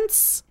Fresh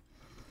Prince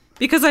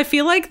because I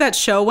feel like that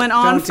show went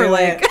on for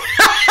like.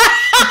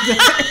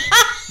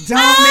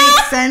 Don't make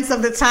sense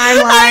of the timeline.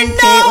 I know.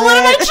 Caitlin. What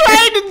am I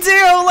trying to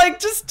do? Like,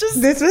 just.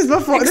 This was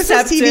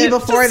TV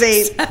before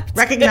they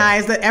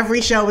recognized that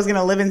every show was going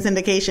to live in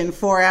syndication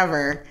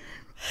forever.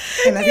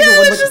 And that people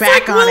would look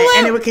back on it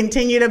and it would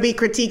continue to be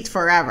critiqued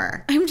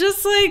forever. I'm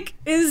just like,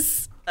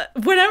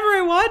 whenever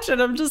I watch it,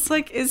 I'm just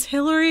like, is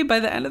Hillary,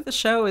 by the end of the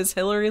show, is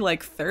Hillary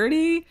like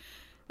 30?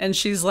 And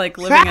she's like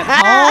living at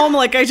home?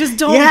 Like, I just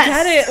don't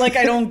get it. Like,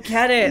 I don't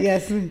get it.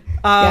 Yes.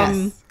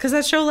 Because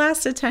that show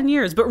lasted 10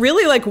 years. But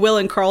really, like, Will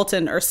and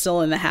Carlton are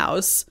still in the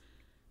house.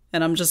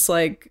 And I'm just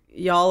like,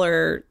 y'all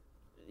were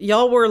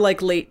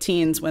like late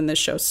teens when this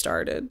show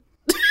started.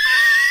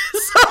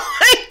 So,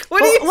 like,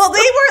 well, they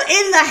were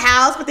in the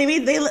house, but they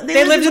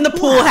lived in the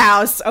pool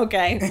house.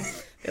 Okay.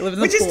 They live in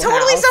the Which is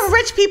totally house. Some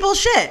rich people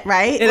shit,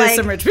 right? It is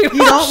some rich people.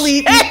 You don't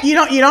leave. You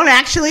don't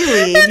actually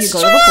leave. You go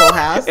to the pool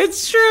house.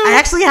 It's true. I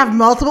actually have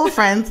multiple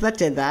friends that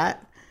did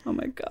that. Oh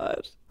my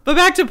god! But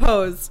back to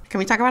Pose. Can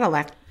we talk about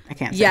Electra? I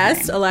can't say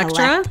Yes, her name.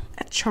 Electra.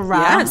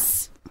 Electra.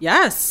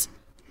 Yes.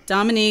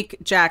 Dominique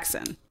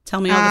Jackson.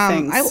 Tell me all the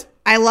things.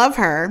 I love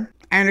her.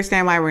 I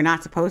understand why we're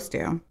not supposed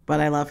to,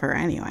 but I love her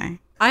anyway.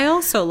 I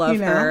also love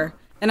her.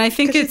 And I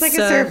think it's like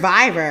a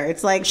survivor.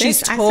 It's like, she's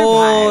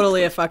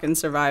totally a fucking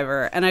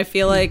survivor. And I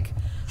feel like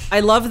I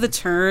love the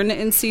turn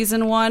in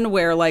season 1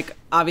 where, like,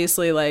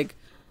 obviously, like,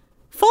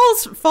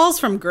 falls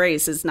from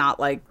grace is not,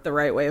 like, the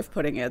right way of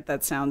putting it.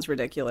 That sounds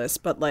ridiculous.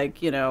 But,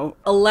 like, you know,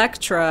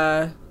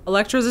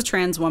 Elektra's a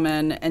trans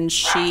woman, and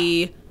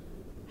she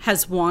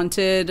has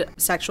wanted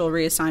sexual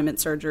reassignment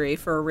surgery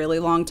for a really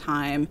long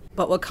time.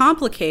 But what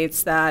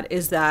complicates that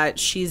is that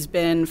she's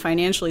been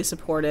financially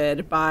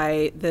supported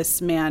by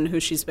this man who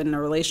she's been in a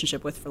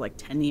relationship with for like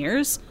 10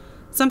 years,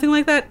 something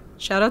like that.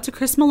 Shout out to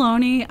Chris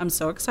Maloney. I'm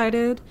so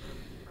excited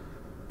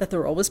that the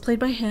role was played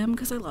by him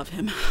because I love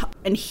him.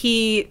 And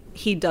he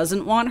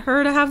doesn't want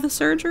her to have the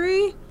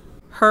surgery.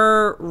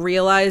 Her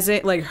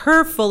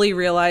fully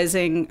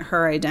realizing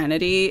her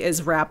identity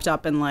is wrapped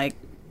up in like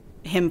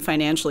him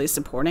financially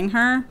supporting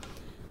her.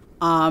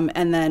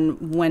 And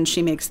then when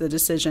she makes the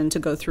decision to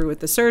go through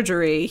with the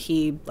surgery,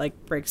 he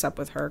like breaks up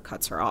with her,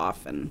 cuts her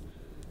off, and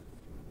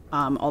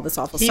all this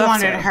awful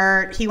stuff.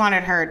 He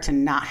wanted her to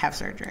not have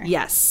surgery.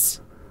 Yes.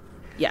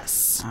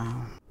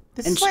 Oh.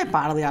 This is why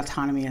bodily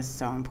autonomy is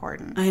so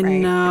important. I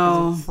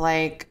know. Because it's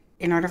like,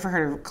 in order for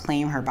her to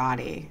claim her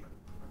body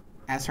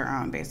as her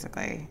own,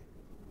 basically,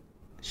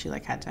 she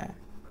like had to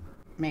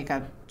make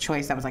a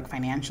choice that was like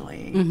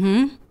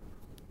financially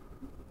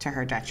to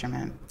her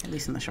detriment, at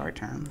least in the short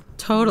term.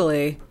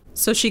 Totally.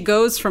 So she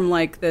goes from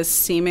like this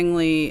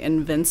seemingly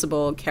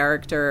invincible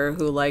character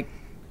who like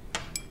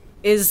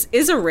is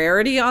a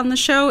rarity on the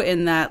show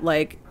in that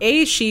like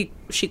she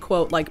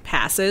quote like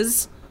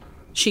passes.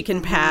 She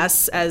can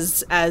pass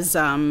as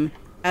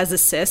a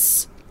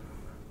cis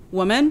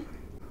woman,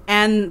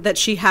 and that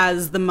she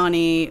has the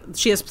money.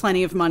 She has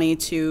plenty of money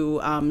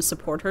to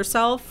support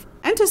herself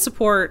and to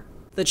support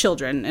the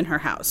children in her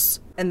house.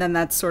 And then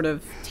that's sort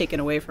of taken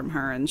away from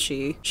her, and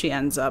she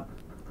ends up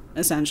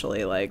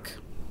essentially like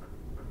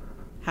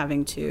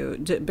having to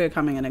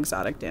becoming an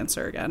exotic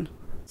dancer again.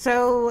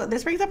 So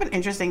this brings up an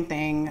interesting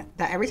thing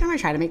that every time I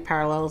try to make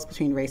parallels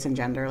between race and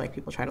gender, like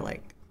people try to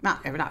like not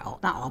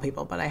all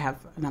people, but I have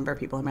a number of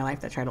people in my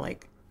life that try to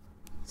like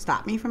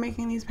stop me from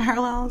making these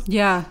parallels.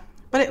 Yeah.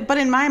 But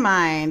in my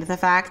mind, the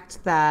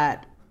fact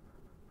that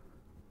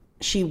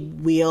she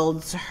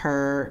wields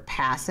her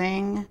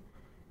passing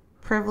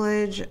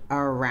privilege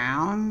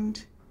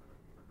around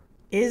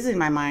is, in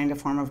my mind, a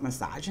form of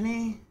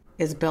misogyny,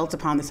 is built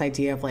upon this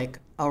idea of like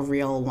a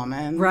real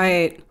woman.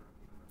 Right.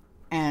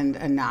 And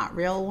a not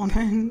real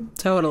woman.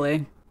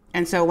 Totally.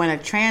 And so when a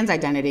trans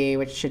identity,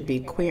 which should be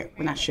queer,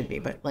 well, not should be,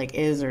 but like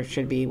is or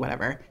should be,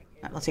 whatever.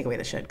 Let's take away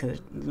the should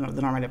because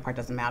the normative part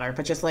doesn't matter.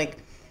 But just like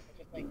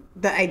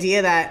the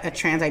idea that a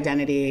trans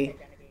identity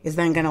is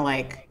then going to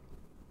like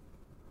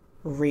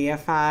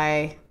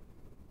reify,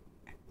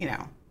 you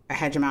know, a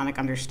hegemonic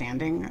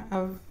understanding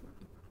of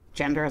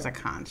gender as a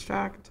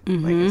construct,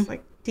 like it's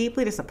like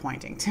deeply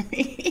disappointing to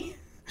me.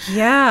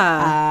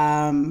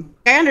 Yeah.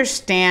 I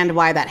understand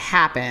why that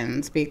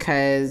happens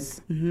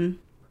because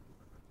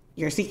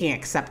you're seeking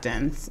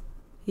acceptance.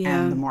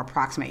 Yeah. And the more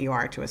proximate you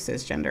are to a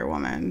cisgender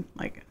woman,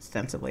 like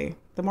ostensibly,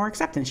 the more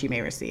acceptance you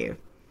may receive.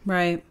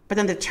 Right. But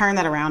then to turn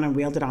that around and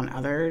wield it on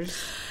others.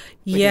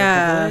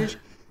 Yeah.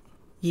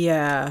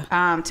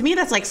 To me,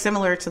 that's like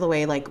similar to the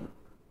way like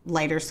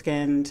lighter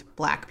skinned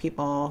Black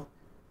people,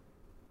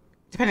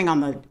 depending on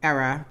the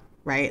era,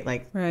 right?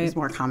 Like it's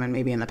more common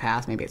maybe in the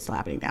past, maybe it's still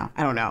happening now.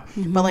 I don't know.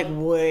 But like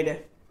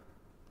would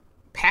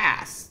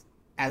pass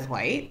as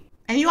white.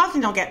 And you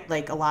often don't get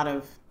like a lot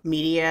of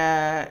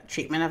media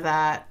treatment of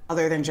that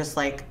other than just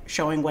like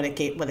showing what it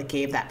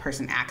gave that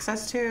person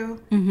access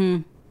to.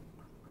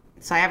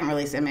 So I haven't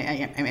really seen,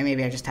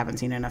 maybe I just haven't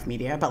seen enough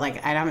media, but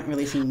like I haven't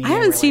really seen media. I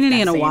haven't seen any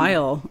in a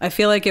while. I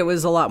feel like it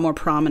was a lot more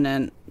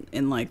prominent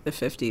in like the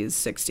 50s,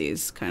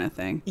 60s kind of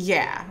thing.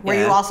 Yeah.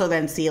 Where you also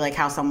then see like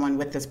how someone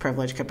with this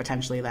privilege could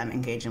potentially then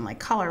engage in like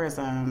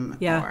colorism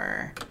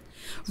or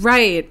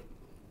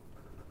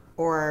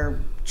or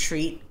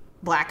treat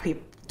Black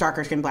people,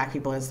 darker skinned Black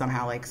people as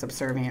somehow like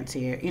subservient to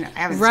you. You know, I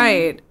haven't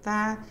seen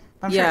that.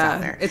 I'm sure it's out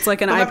there. It's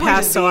like I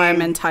pass, so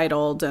I'm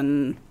entitled,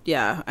 and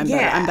I'm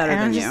better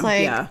than you.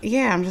 Like,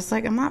 I'm just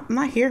like I'm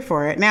not here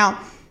for it.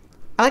 Now,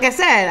 like I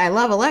said, I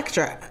love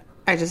Elektra.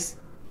 I just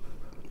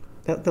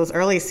those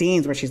early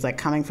scenes where she's like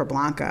coming for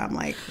Blanca, I'm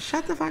like,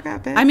 shut the fuck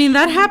up, bitch. I mean,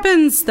 that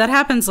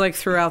happens like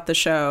throughout the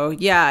show.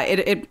 Yeah,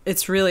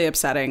 it's really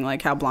upsetting,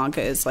 like how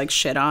Blanca is like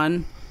shit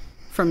on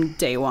from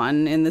day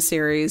one in the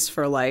series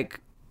for like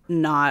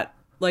not.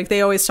 Like,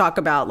 they always talk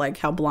about, like,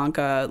 how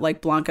Blanca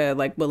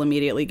will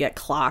immediately get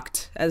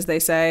clocked, as they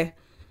say,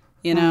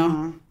 you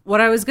know?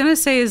 What I was going to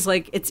say is,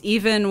 like, it's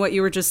even, what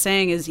you were just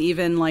saying is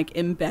even, like,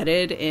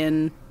 embedded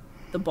in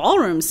the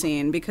ballroom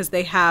scene, because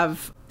they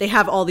have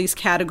all these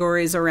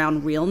categories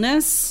around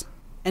realness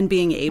and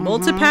being able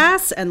to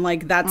pass, and,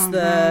 like, that's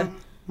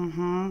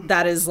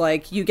that is,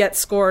 like, you get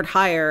scored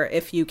higher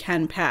if you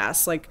can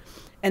pass. Like,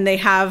 and they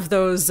have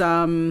those,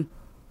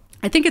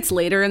 I think it's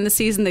later in the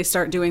season they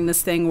start doing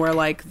this thing where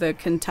like the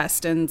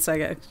contestants, I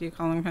guess you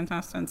call them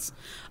contestants,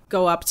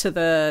 go up to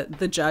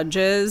the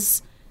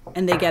judges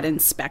and they get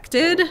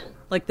inspected.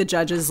 Like the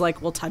judges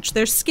like will touch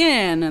their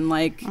skin and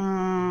like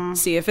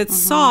see if it's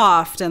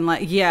soft and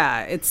like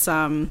it's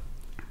and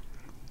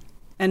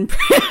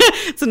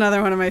it's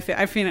another one of my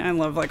I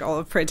love like all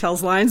of Pray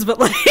Tell's lines, but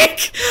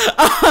like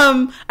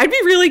I'd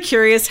be really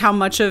curious how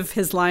much of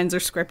his lines are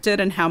scripted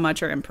and how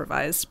much are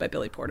improvised by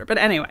Billy Porter. But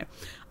anyway,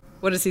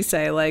 what does he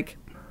say? Like,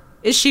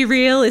 is she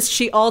real? Is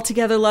she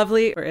altogether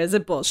lovely? Or is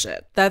it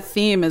bullshit? That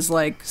theme is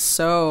like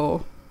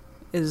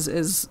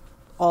is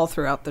all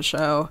throughout the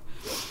show.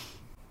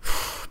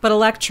 But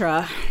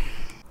Elektra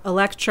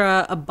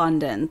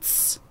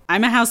Abundance.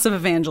 I'm a House of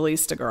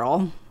Evangelista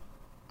girl.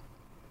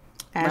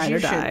 As you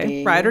should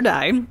be. Ride or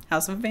die.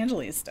 House of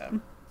Evangelista.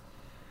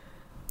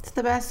 It's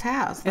the best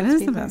house. It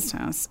is the best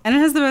house. And it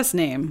has the best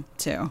name,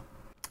 too.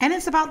 And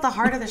it's about the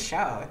heart of the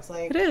show. It's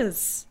like... It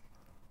is.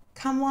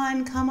 Come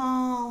one, come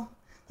all.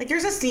 Like,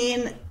 there's a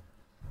scene,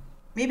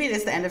 maybe it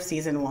is the end of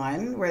season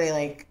 1, where they,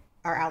 like,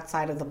 are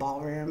outside of the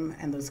ballroom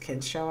and those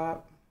kids show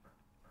up.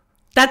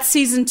 That's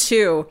season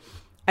 2,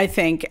 I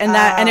think. And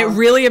and it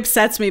really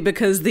upsets me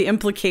because the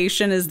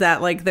implication is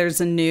that, like,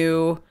 there's a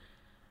new...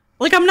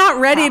 Like, I'm not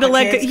ready to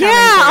let go.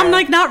 Yeah, I'm,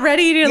 like, not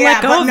ready to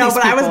let go of these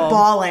people. I was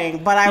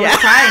bawling, but I was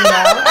crying, though.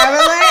 I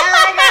was like,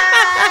 oh, my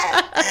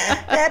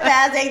God. They're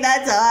passing the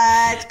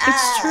torch.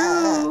 It's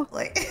true.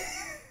 Like...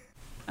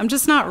 I'm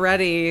just not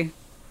ready.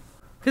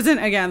 Because then,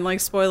 again,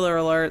 like, spoiler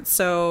alert.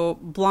 So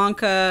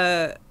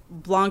Blanca's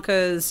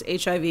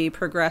HIV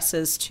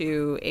progresses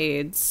to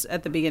AIDS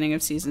at the beginning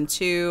of season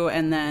 2.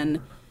 And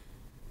then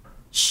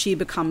she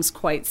becomes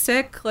quite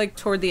sick, like,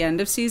 toward the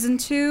end of season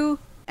 2.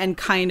 And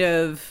kind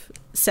of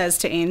says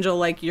to Angel,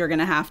 like, you're going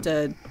to have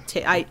to...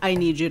 I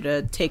need you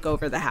to take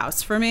over the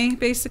house for me,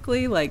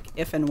 basically. Like,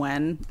 if and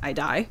when I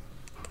die.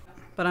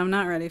 But I'm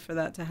not ready for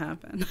that to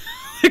happen.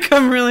 Like,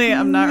 I'm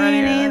not ready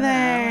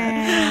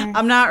either.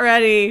 I'm not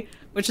ready,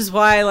 which is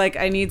why, like,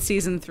 I need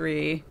season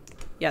 3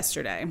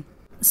 yesterday.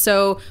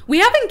 So we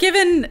haven't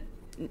given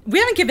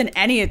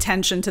any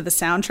attention to the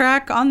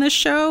soundtrack on this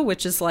show,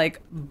 which is like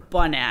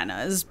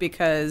bananas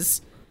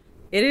because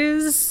it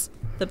is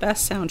the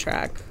best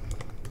soundtrack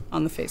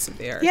on the face of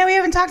the earth. Yeah, we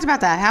haven't talked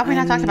about that. How have we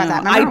not talked about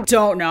that? Remember? I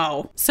don't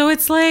know. So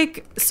it's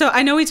like,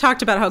 I know we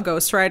talked about how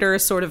Ghost Rider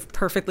sort of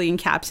perfectly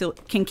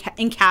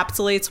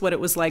encapsulates what it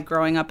was like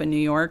growing up in New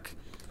York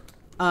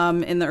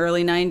in the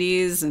early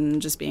 90s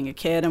and just being a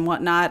kid and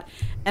whatnot.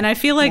 And I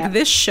feel like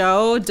this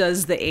show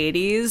does the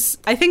 80s.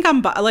 I think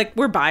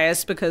we're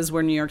biased because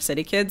we're New York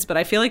City kids, but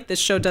I feel like this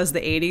show does the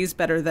 80s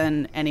better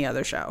than any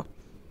other show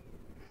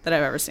that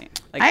I've ever seen.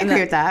 Like, I agree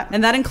with that.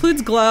 And that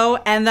includes Glow,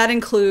 and that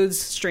includes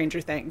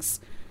Stranger Things.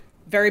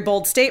 Very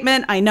bold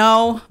statement, I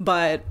know,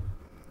 but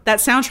that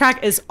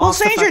soundtrack is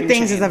also Stranger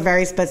Things is a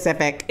very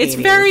specific 80s. It's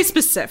very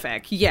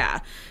specific,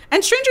 yeah.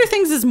 And Stranger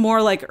Things is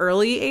more like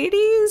early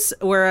 80s,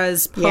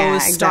 whereas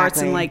Pose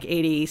starts in like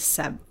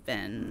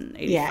 87,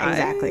 85.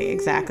 Yeah, exactly.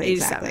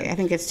 I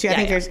think it's two. I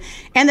think there's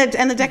and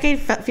the decade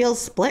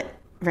feels split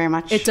very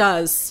much. It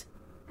does.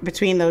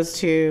 Between those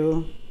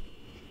two,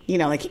 you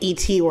know, like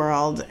E.T.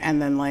 World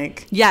and then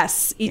like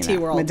yes, E.T.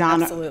 World,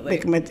 Madonna, absolutely.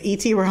 Like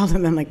E.T. World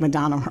and then like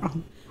Madonna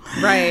World.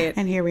 Right.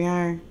 And here we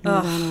are.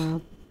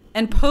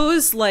 And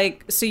Pose,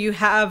 like, so you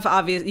have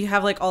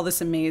like all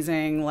this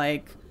amazing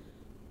like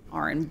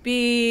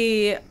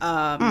R&B. You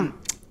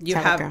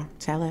have like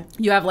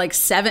you have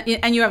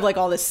like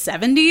all this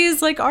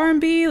 70s like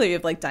R&B. Like you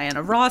have like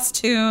Diana Ross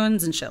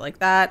tunes and shit like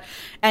that.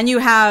 And you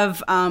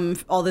have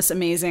all this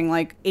amazing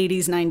like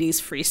 80s 90s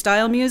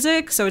freestyle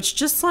music. So it's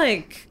just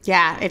like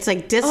it's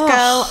like disco,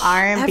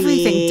 R&B,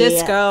 everything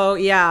disco.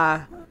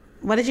 Yeah.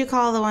 What did you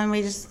call the one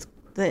we just?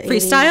 The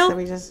freestyle?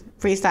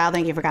 Freestyle,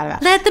 thank you, forgot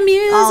about. Let the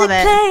music all of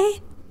it.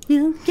 Play.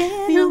 You'll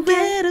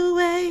get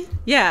away.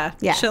 Yeah,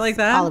 shit like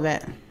that. All of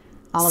it.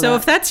 So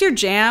if that's your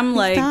jam,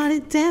 like...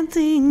 started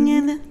dancing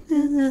into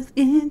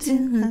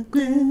a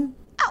groove.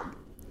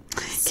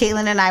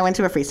 Caitlin and I went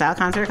to a freestyle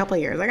concert a couple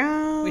of years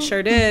ago. We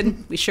sure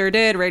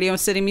did. Radio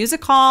City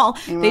Music Hall.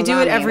 They do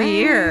it every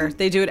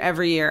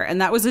year. And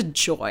that was a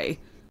joy.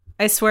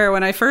 I swear,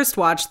 when I first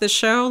watched this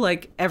show,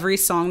 like, every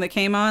song that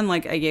came on,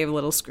 like, I gave a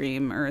little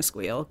scream or a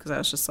squeal, because I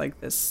was just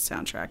like, this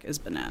soundtrack is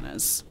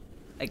bananas.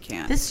 I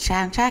can't. This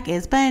soundtrack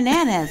is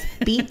bananas.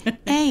 B-A-N-A-N-A-S.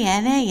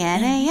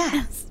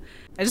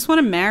 I just want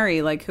to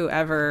marry, like,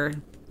 whoever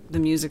the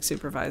music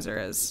supervisor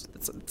is.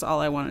 That's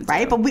all I wanted to do.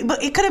 Right?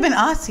 But it could have been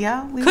us,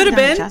 yeah? Could have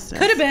been.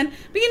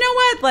 But you know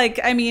what? Like,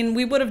 I mean,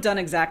 we would have done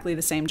exactly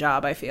the same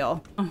job, I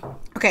feel.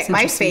 Okay,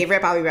 my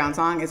favorite Bobby Brown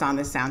song is on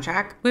this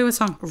soundtrack. Wait, what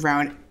song?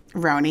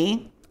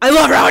 Roni. I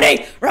love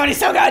Roni. Roni's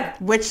so good.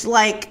 Which,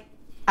 like,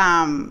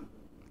 a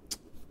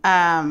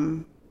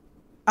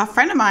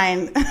friend of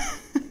mine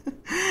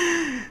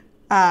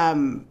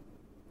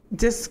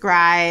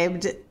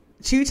described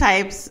 2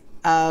 types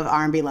of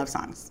R&B love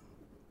songs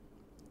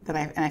and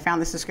I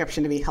found this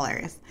description to be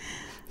hilarious.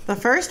 The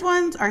first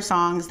ones are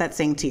songs that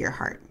sing to your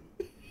heart.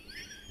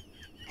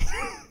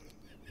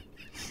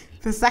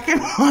 The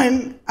second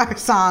one are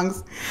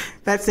songs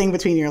that sing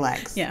between your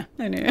legs. Yeah,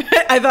 I knew.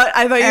 I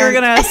thought you were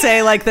gonna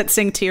say like that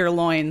sing to your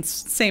loins.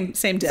 Same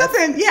diff.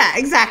 Something, yeah,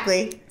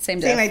 exactly.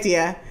 Same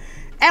idea.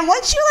 And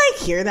once you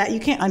like hear that, you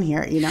can't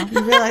unhear it. You know,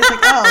 you realize like,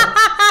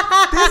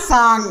 oh, this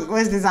song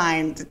was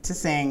designed to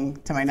sing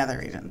to my nether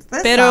regions.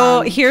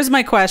 Pero here's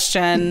my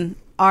question: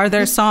 are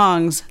there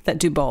songs that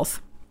do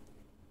both?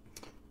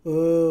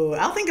 Ooh,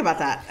 I'll think about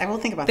that. I will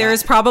think about that.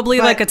 There's probably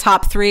like a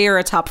top 3 or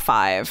a top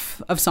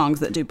 5 of songs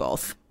that do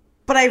both.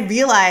 But I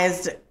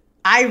realized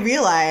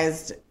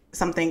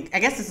something. I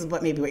guess this is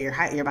what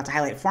you're about to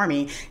highlight for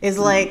me is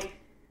like,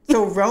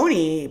 so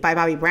Roni by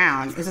Bobby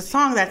Brown is a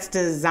song that's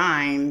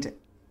designed.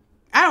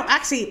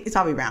 It's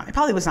Bobby Brown. It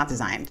probably was not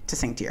designed to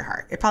sing to your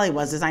heart. It probably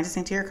was designed to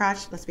sing to your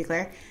crotch. Let's be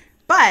clear.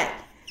 But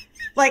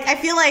like, I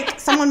feel like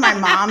someone my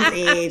mom's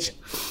age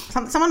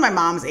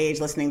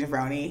listening to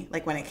Roni,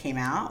 like when it came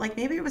out, like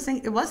maybe it was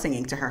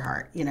singing to her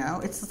heart. You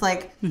know, it's just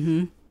like.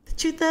 Mm-hmm. The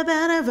truth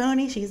about a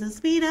Roni, she's a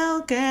sweet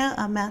old girl.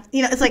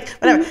 You know, it's like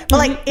whatever. But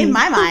like in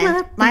my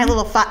mind, my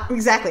little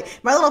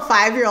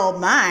 5-year-old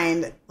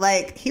mind,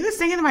 like he was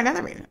singing to my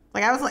nether region.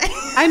 Like I was like,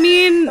 I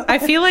mean, I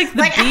feel like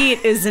the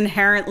beat is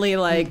inherently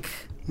like,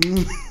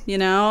 you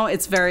know,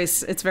 it's very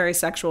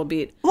sexual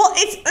beat. Well,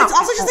 it's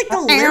also just like the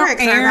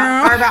lyrics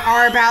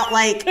are about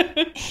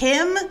like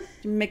him,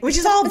 which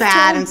is all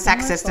bad and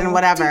sexist and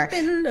whatever.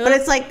 But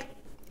it's like.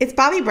 It's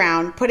Bobby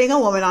Brown putting a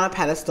woman on a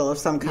pedestal of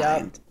some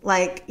kind. Yep.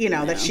 Like, you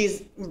know, that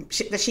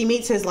she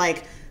meets his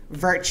like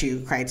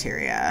virtue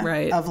criteria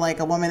of like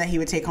a woman that he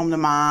would take home to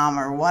mom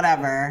or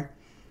whatever.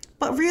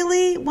 But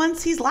really,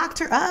 once he's locked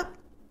her up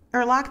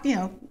or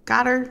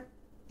got her,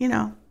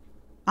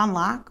 on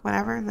lock,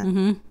 whatever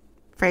the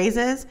phrase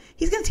is,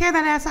 he's going to tear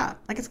that ass up.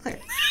 Like, it's clear.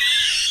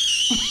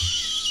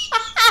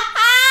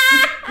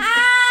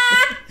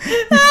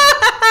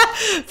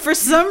 For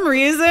some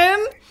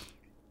reason...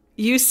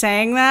 You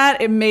saying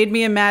that, it made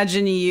me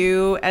imagine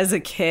you as a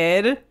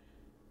kid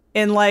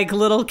in like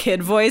little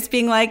kid voice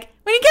being like,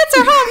 when he gets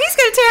her home, he's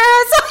going to tear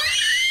us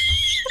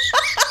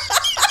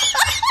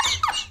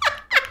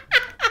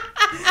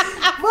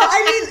up. Well,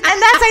 I mean,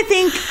 and that's,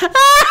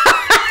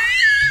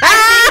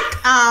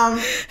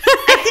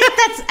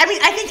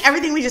 I think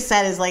everything we just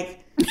said is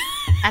like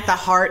at the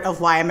heart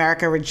of why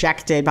America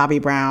rejected Bobby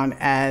Brown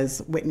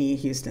as Whitney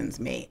Houston's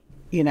mate,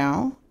 you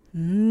know?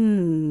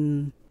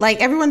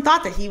 Like everyone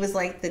thought that he was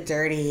like the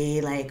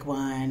dirty like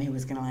one who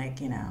was gonna like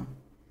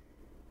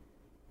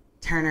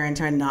turn her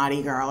into a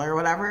naughty girl or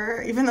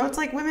whatever, even though it's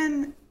like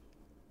women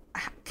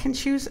can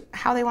choose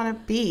how they want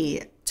to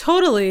be.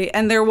 Totally.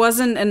 And there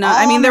wasn't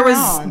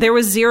enough. There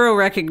was zero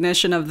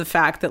recognition of the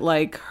fact that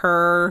like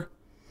her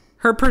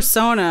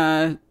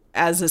persona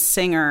as a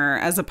singer,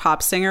 as a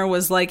pop singer,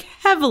 was like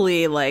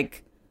heavily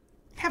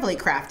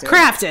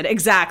crafted,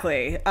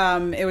 exactly.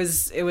 It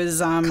was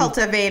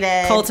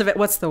cultivated.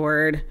 What's the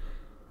word?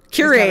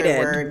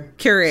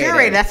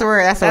 Curated. That's the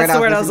word. That's the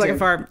word I was looking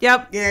for.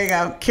 Yep. There you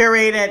go.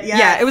 Curated. Yes.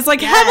 Yeah. It was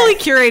like heavily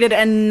curated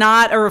and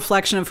not a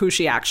reflection of who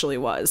she actually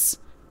was.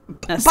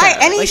 By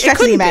any stretch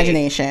of the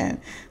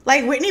imagination.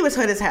 Like Whitney was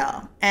hood as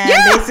hell, and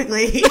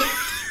basically,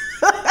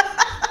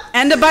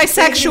 and a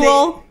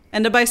bisexual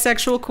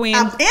queen,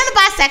 and a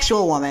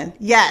bisexual woman.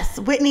 Yes,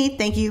 Whitney.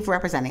 Thank you for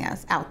representing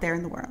us out there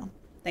in the world.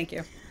 Thank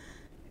you.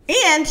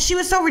 And she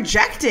was so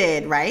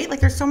rejected, right? Like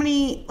there's so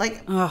many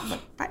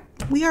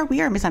we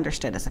are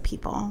misunderstood as a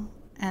people,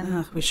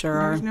 and we sure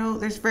are.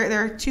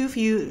 There are too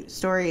few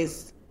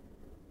stories.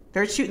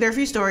 There are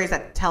few stories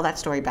that tell that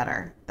story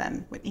better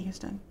than Whitney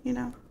Houston. You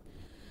know.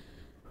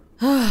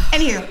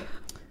 Anywho,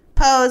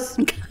 Pose,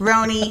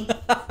 Roni,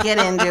 get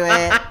into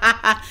it.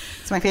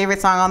 It's my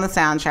favorite song on the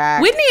soundtrack.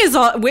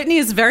 Whitney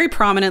is very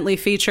prominently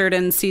featured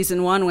in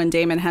season 1 when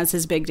Damon has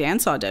his big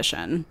dance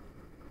audition.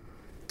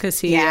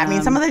 I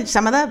mean, some of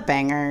the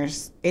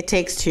bangers. It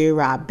Takes Two,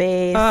 Rob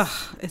Bass.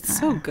 Ugh, it's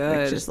so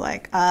good. Just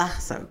like,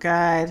 so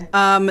good.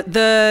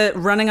 The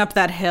Running Up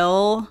That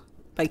Hill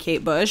by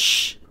Kate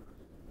Bush,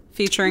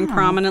 featuring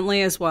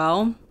prominently as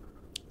well.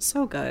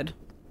 So good.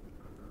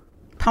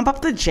 Pump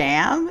Up the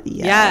Jam.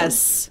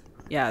 Yes.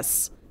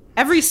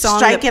 Every song.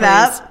 Strike It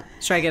Up.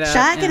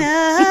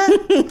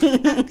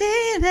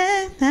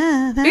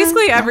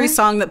 Basically, every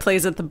song that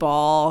plays at the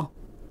ball.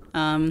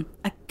 I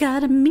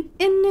got a meeting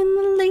in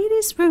the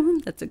ladies' room.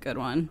 That's a good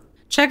one.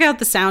 Check out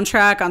the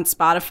soundtrack on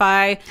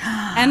Spotify.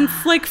 And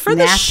like for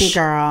the Nasty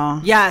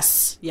Girl.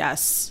 Yes.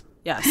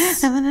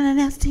 I'm a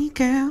nasty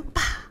girl.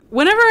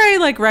 Whenever I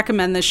like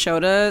recommend this show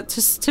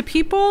to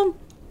people,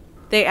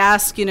 they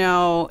ask,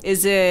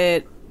 is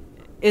it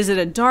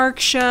a dark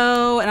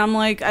show? And I'm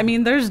like, I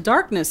mean, there's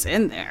darkness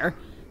in there,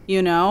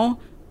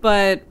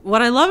 But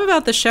what I love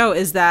about the show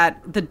is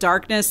that the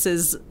darkness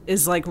is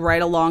like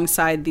right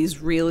alongside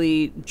these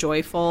really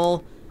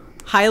joyful,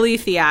 highly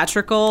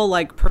theatrical,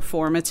 like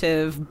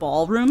performative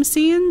ballroom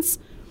scenes.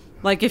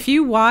 Like if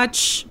you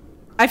watch,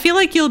 I feel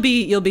like you'll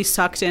be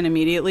sucked in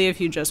immediately if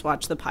you just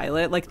watch the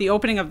pilot. Like the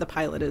opening of the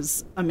pilot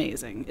is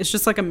amazing. It's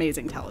just like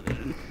amazing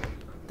television.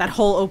 That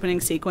whole opening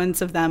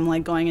sequence of them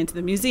like going into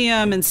the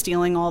museum and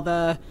stealing all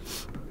the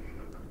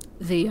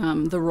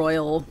the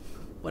royal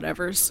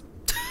whatevers.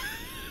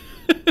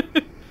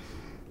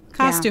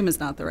 Costume is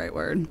not the right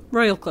word.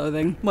 Royal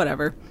clothing,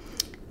 whatever.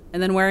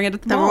 And then wearing it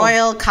at the mall.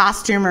 royal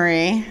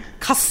costumery.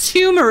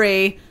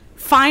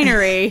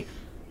 Finery.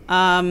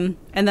 And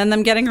then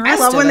them getting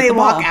arrested. I love when they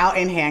walk out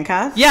in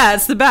handcuffs. Yeah,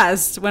 it's the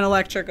best. When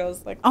Elektra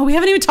goes like, oh, we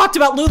haven't even talked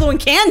about Lulu and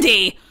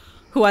Candy,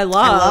 who I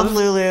love. I love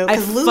Lulu.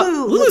 Because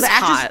Lulu's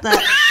hot.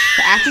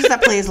 The actress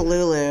that plays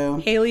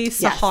Lulu. Hailey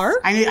Sahar?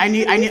 Yes.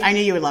 I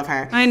knew you would love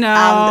her. I know.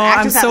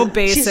 I'm so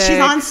basic. She's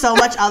on so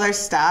much other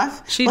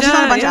stuff. She's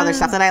on a bunch of other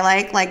stuff that I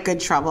like Good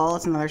Trouble.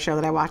 It's another show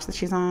that I watch that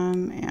she's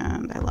on,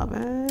 and I love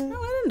it.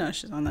 Oh, I didn't know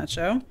she's on that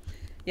show.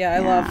 Yeah,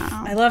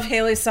 I love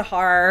Hailey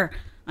Sahar.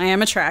 I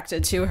am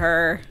attracted to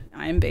her.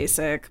 I am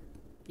basic.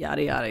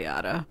 Yada yada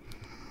yada.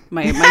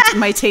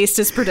 My taste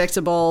is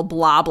predictable.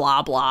 Blah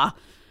blah blah.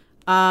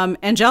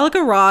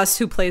 Angelica Ross,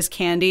 who plays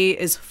Candy,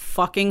 is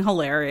fucking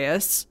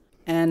hilarious,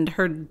 and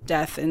her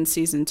death in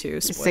season 2,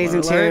 is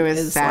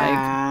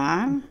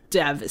sad. Like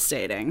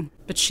devastating.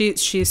 But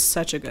she's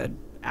such a good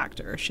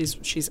actor.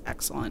 She's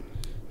excellent.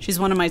 She's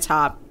one of my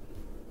top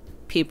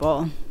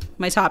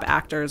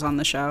actors on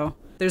the show.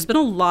 There's been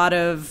a lot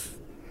of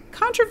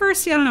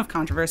controversy. I don't know if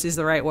controversy is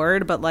the right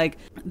word, but like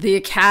the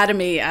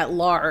Academy at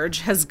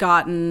large has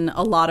gotten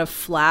a lot of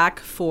flack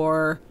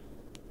for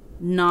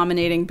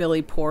nominating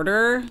Billy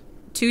Porter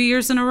 2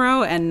 years in a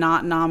row and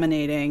not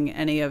nominating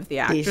any of the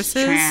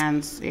actresses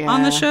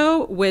on the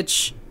show,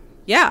 which,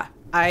 yeah,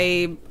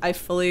 I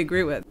fully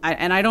agree with.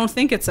 And I don't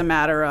think it's a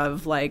matter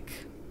of like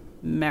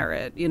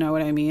merit. You know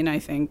what I mean? I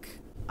think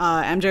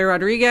MJ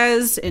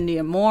Rodriguez,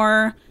 India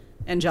Moore,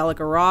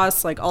 Angelica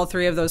Ross, like all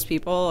 3 of those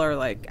people are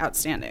like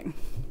outstanding.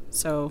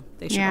 So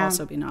they should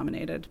also be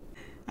nominated.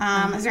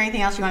 Is there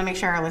anything else you want to make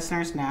sure our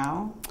listeners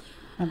know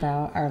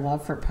about our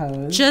love for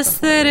Pose?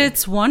 Just that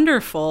it's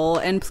wonderful,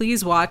 and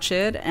please watch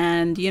it.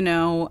 And, you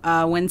know,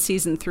 when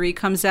season 3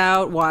 comes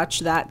out,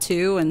 watch that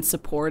too and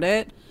support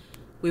it.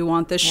 We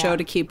want this show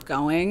to keep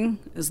going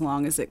as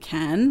long as it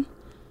can.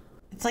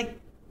 It's like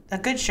a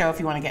good show if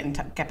you want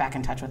to get back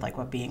in touch with like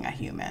what being a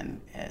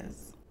human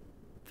is.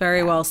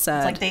 Very well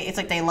said. It's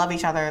like they love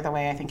each other the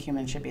way I think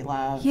humans should be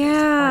loved. Yeah. They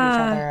support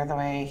each other the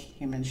way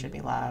humans should be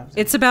loved.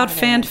 It's about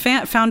found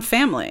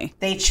family.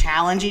 They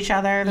challenge each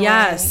other the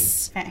way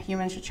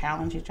humans should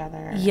challenge each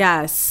other.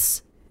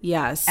 Yes.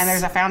 Yes. And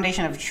there's a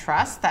foundation of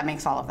trust that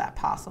makes all of that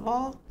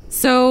possible.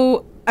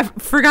 So I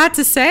forgot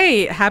to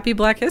say Happy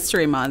Black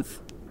History Month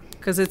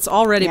because it's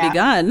already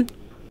begun.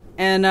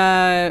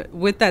 And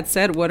with that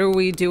said, what are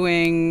we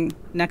doing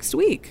next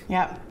week?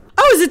 Yep.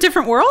 Oh, is it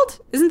Different World?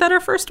 Isn't that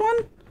our first one?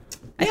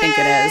 I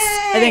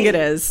think it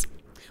is.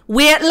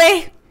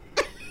 Whitley.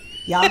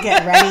 Y'all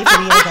get ready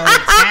for me to go to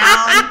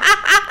town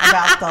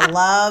about the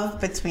love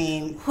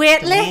between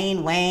Whitley,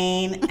 Dwayne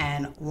Wayne,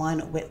 and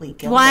one Whitley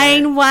Gilbert.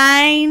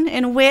 Wayne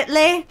and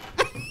Whitley.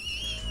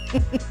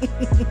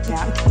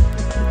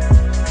 Yeah.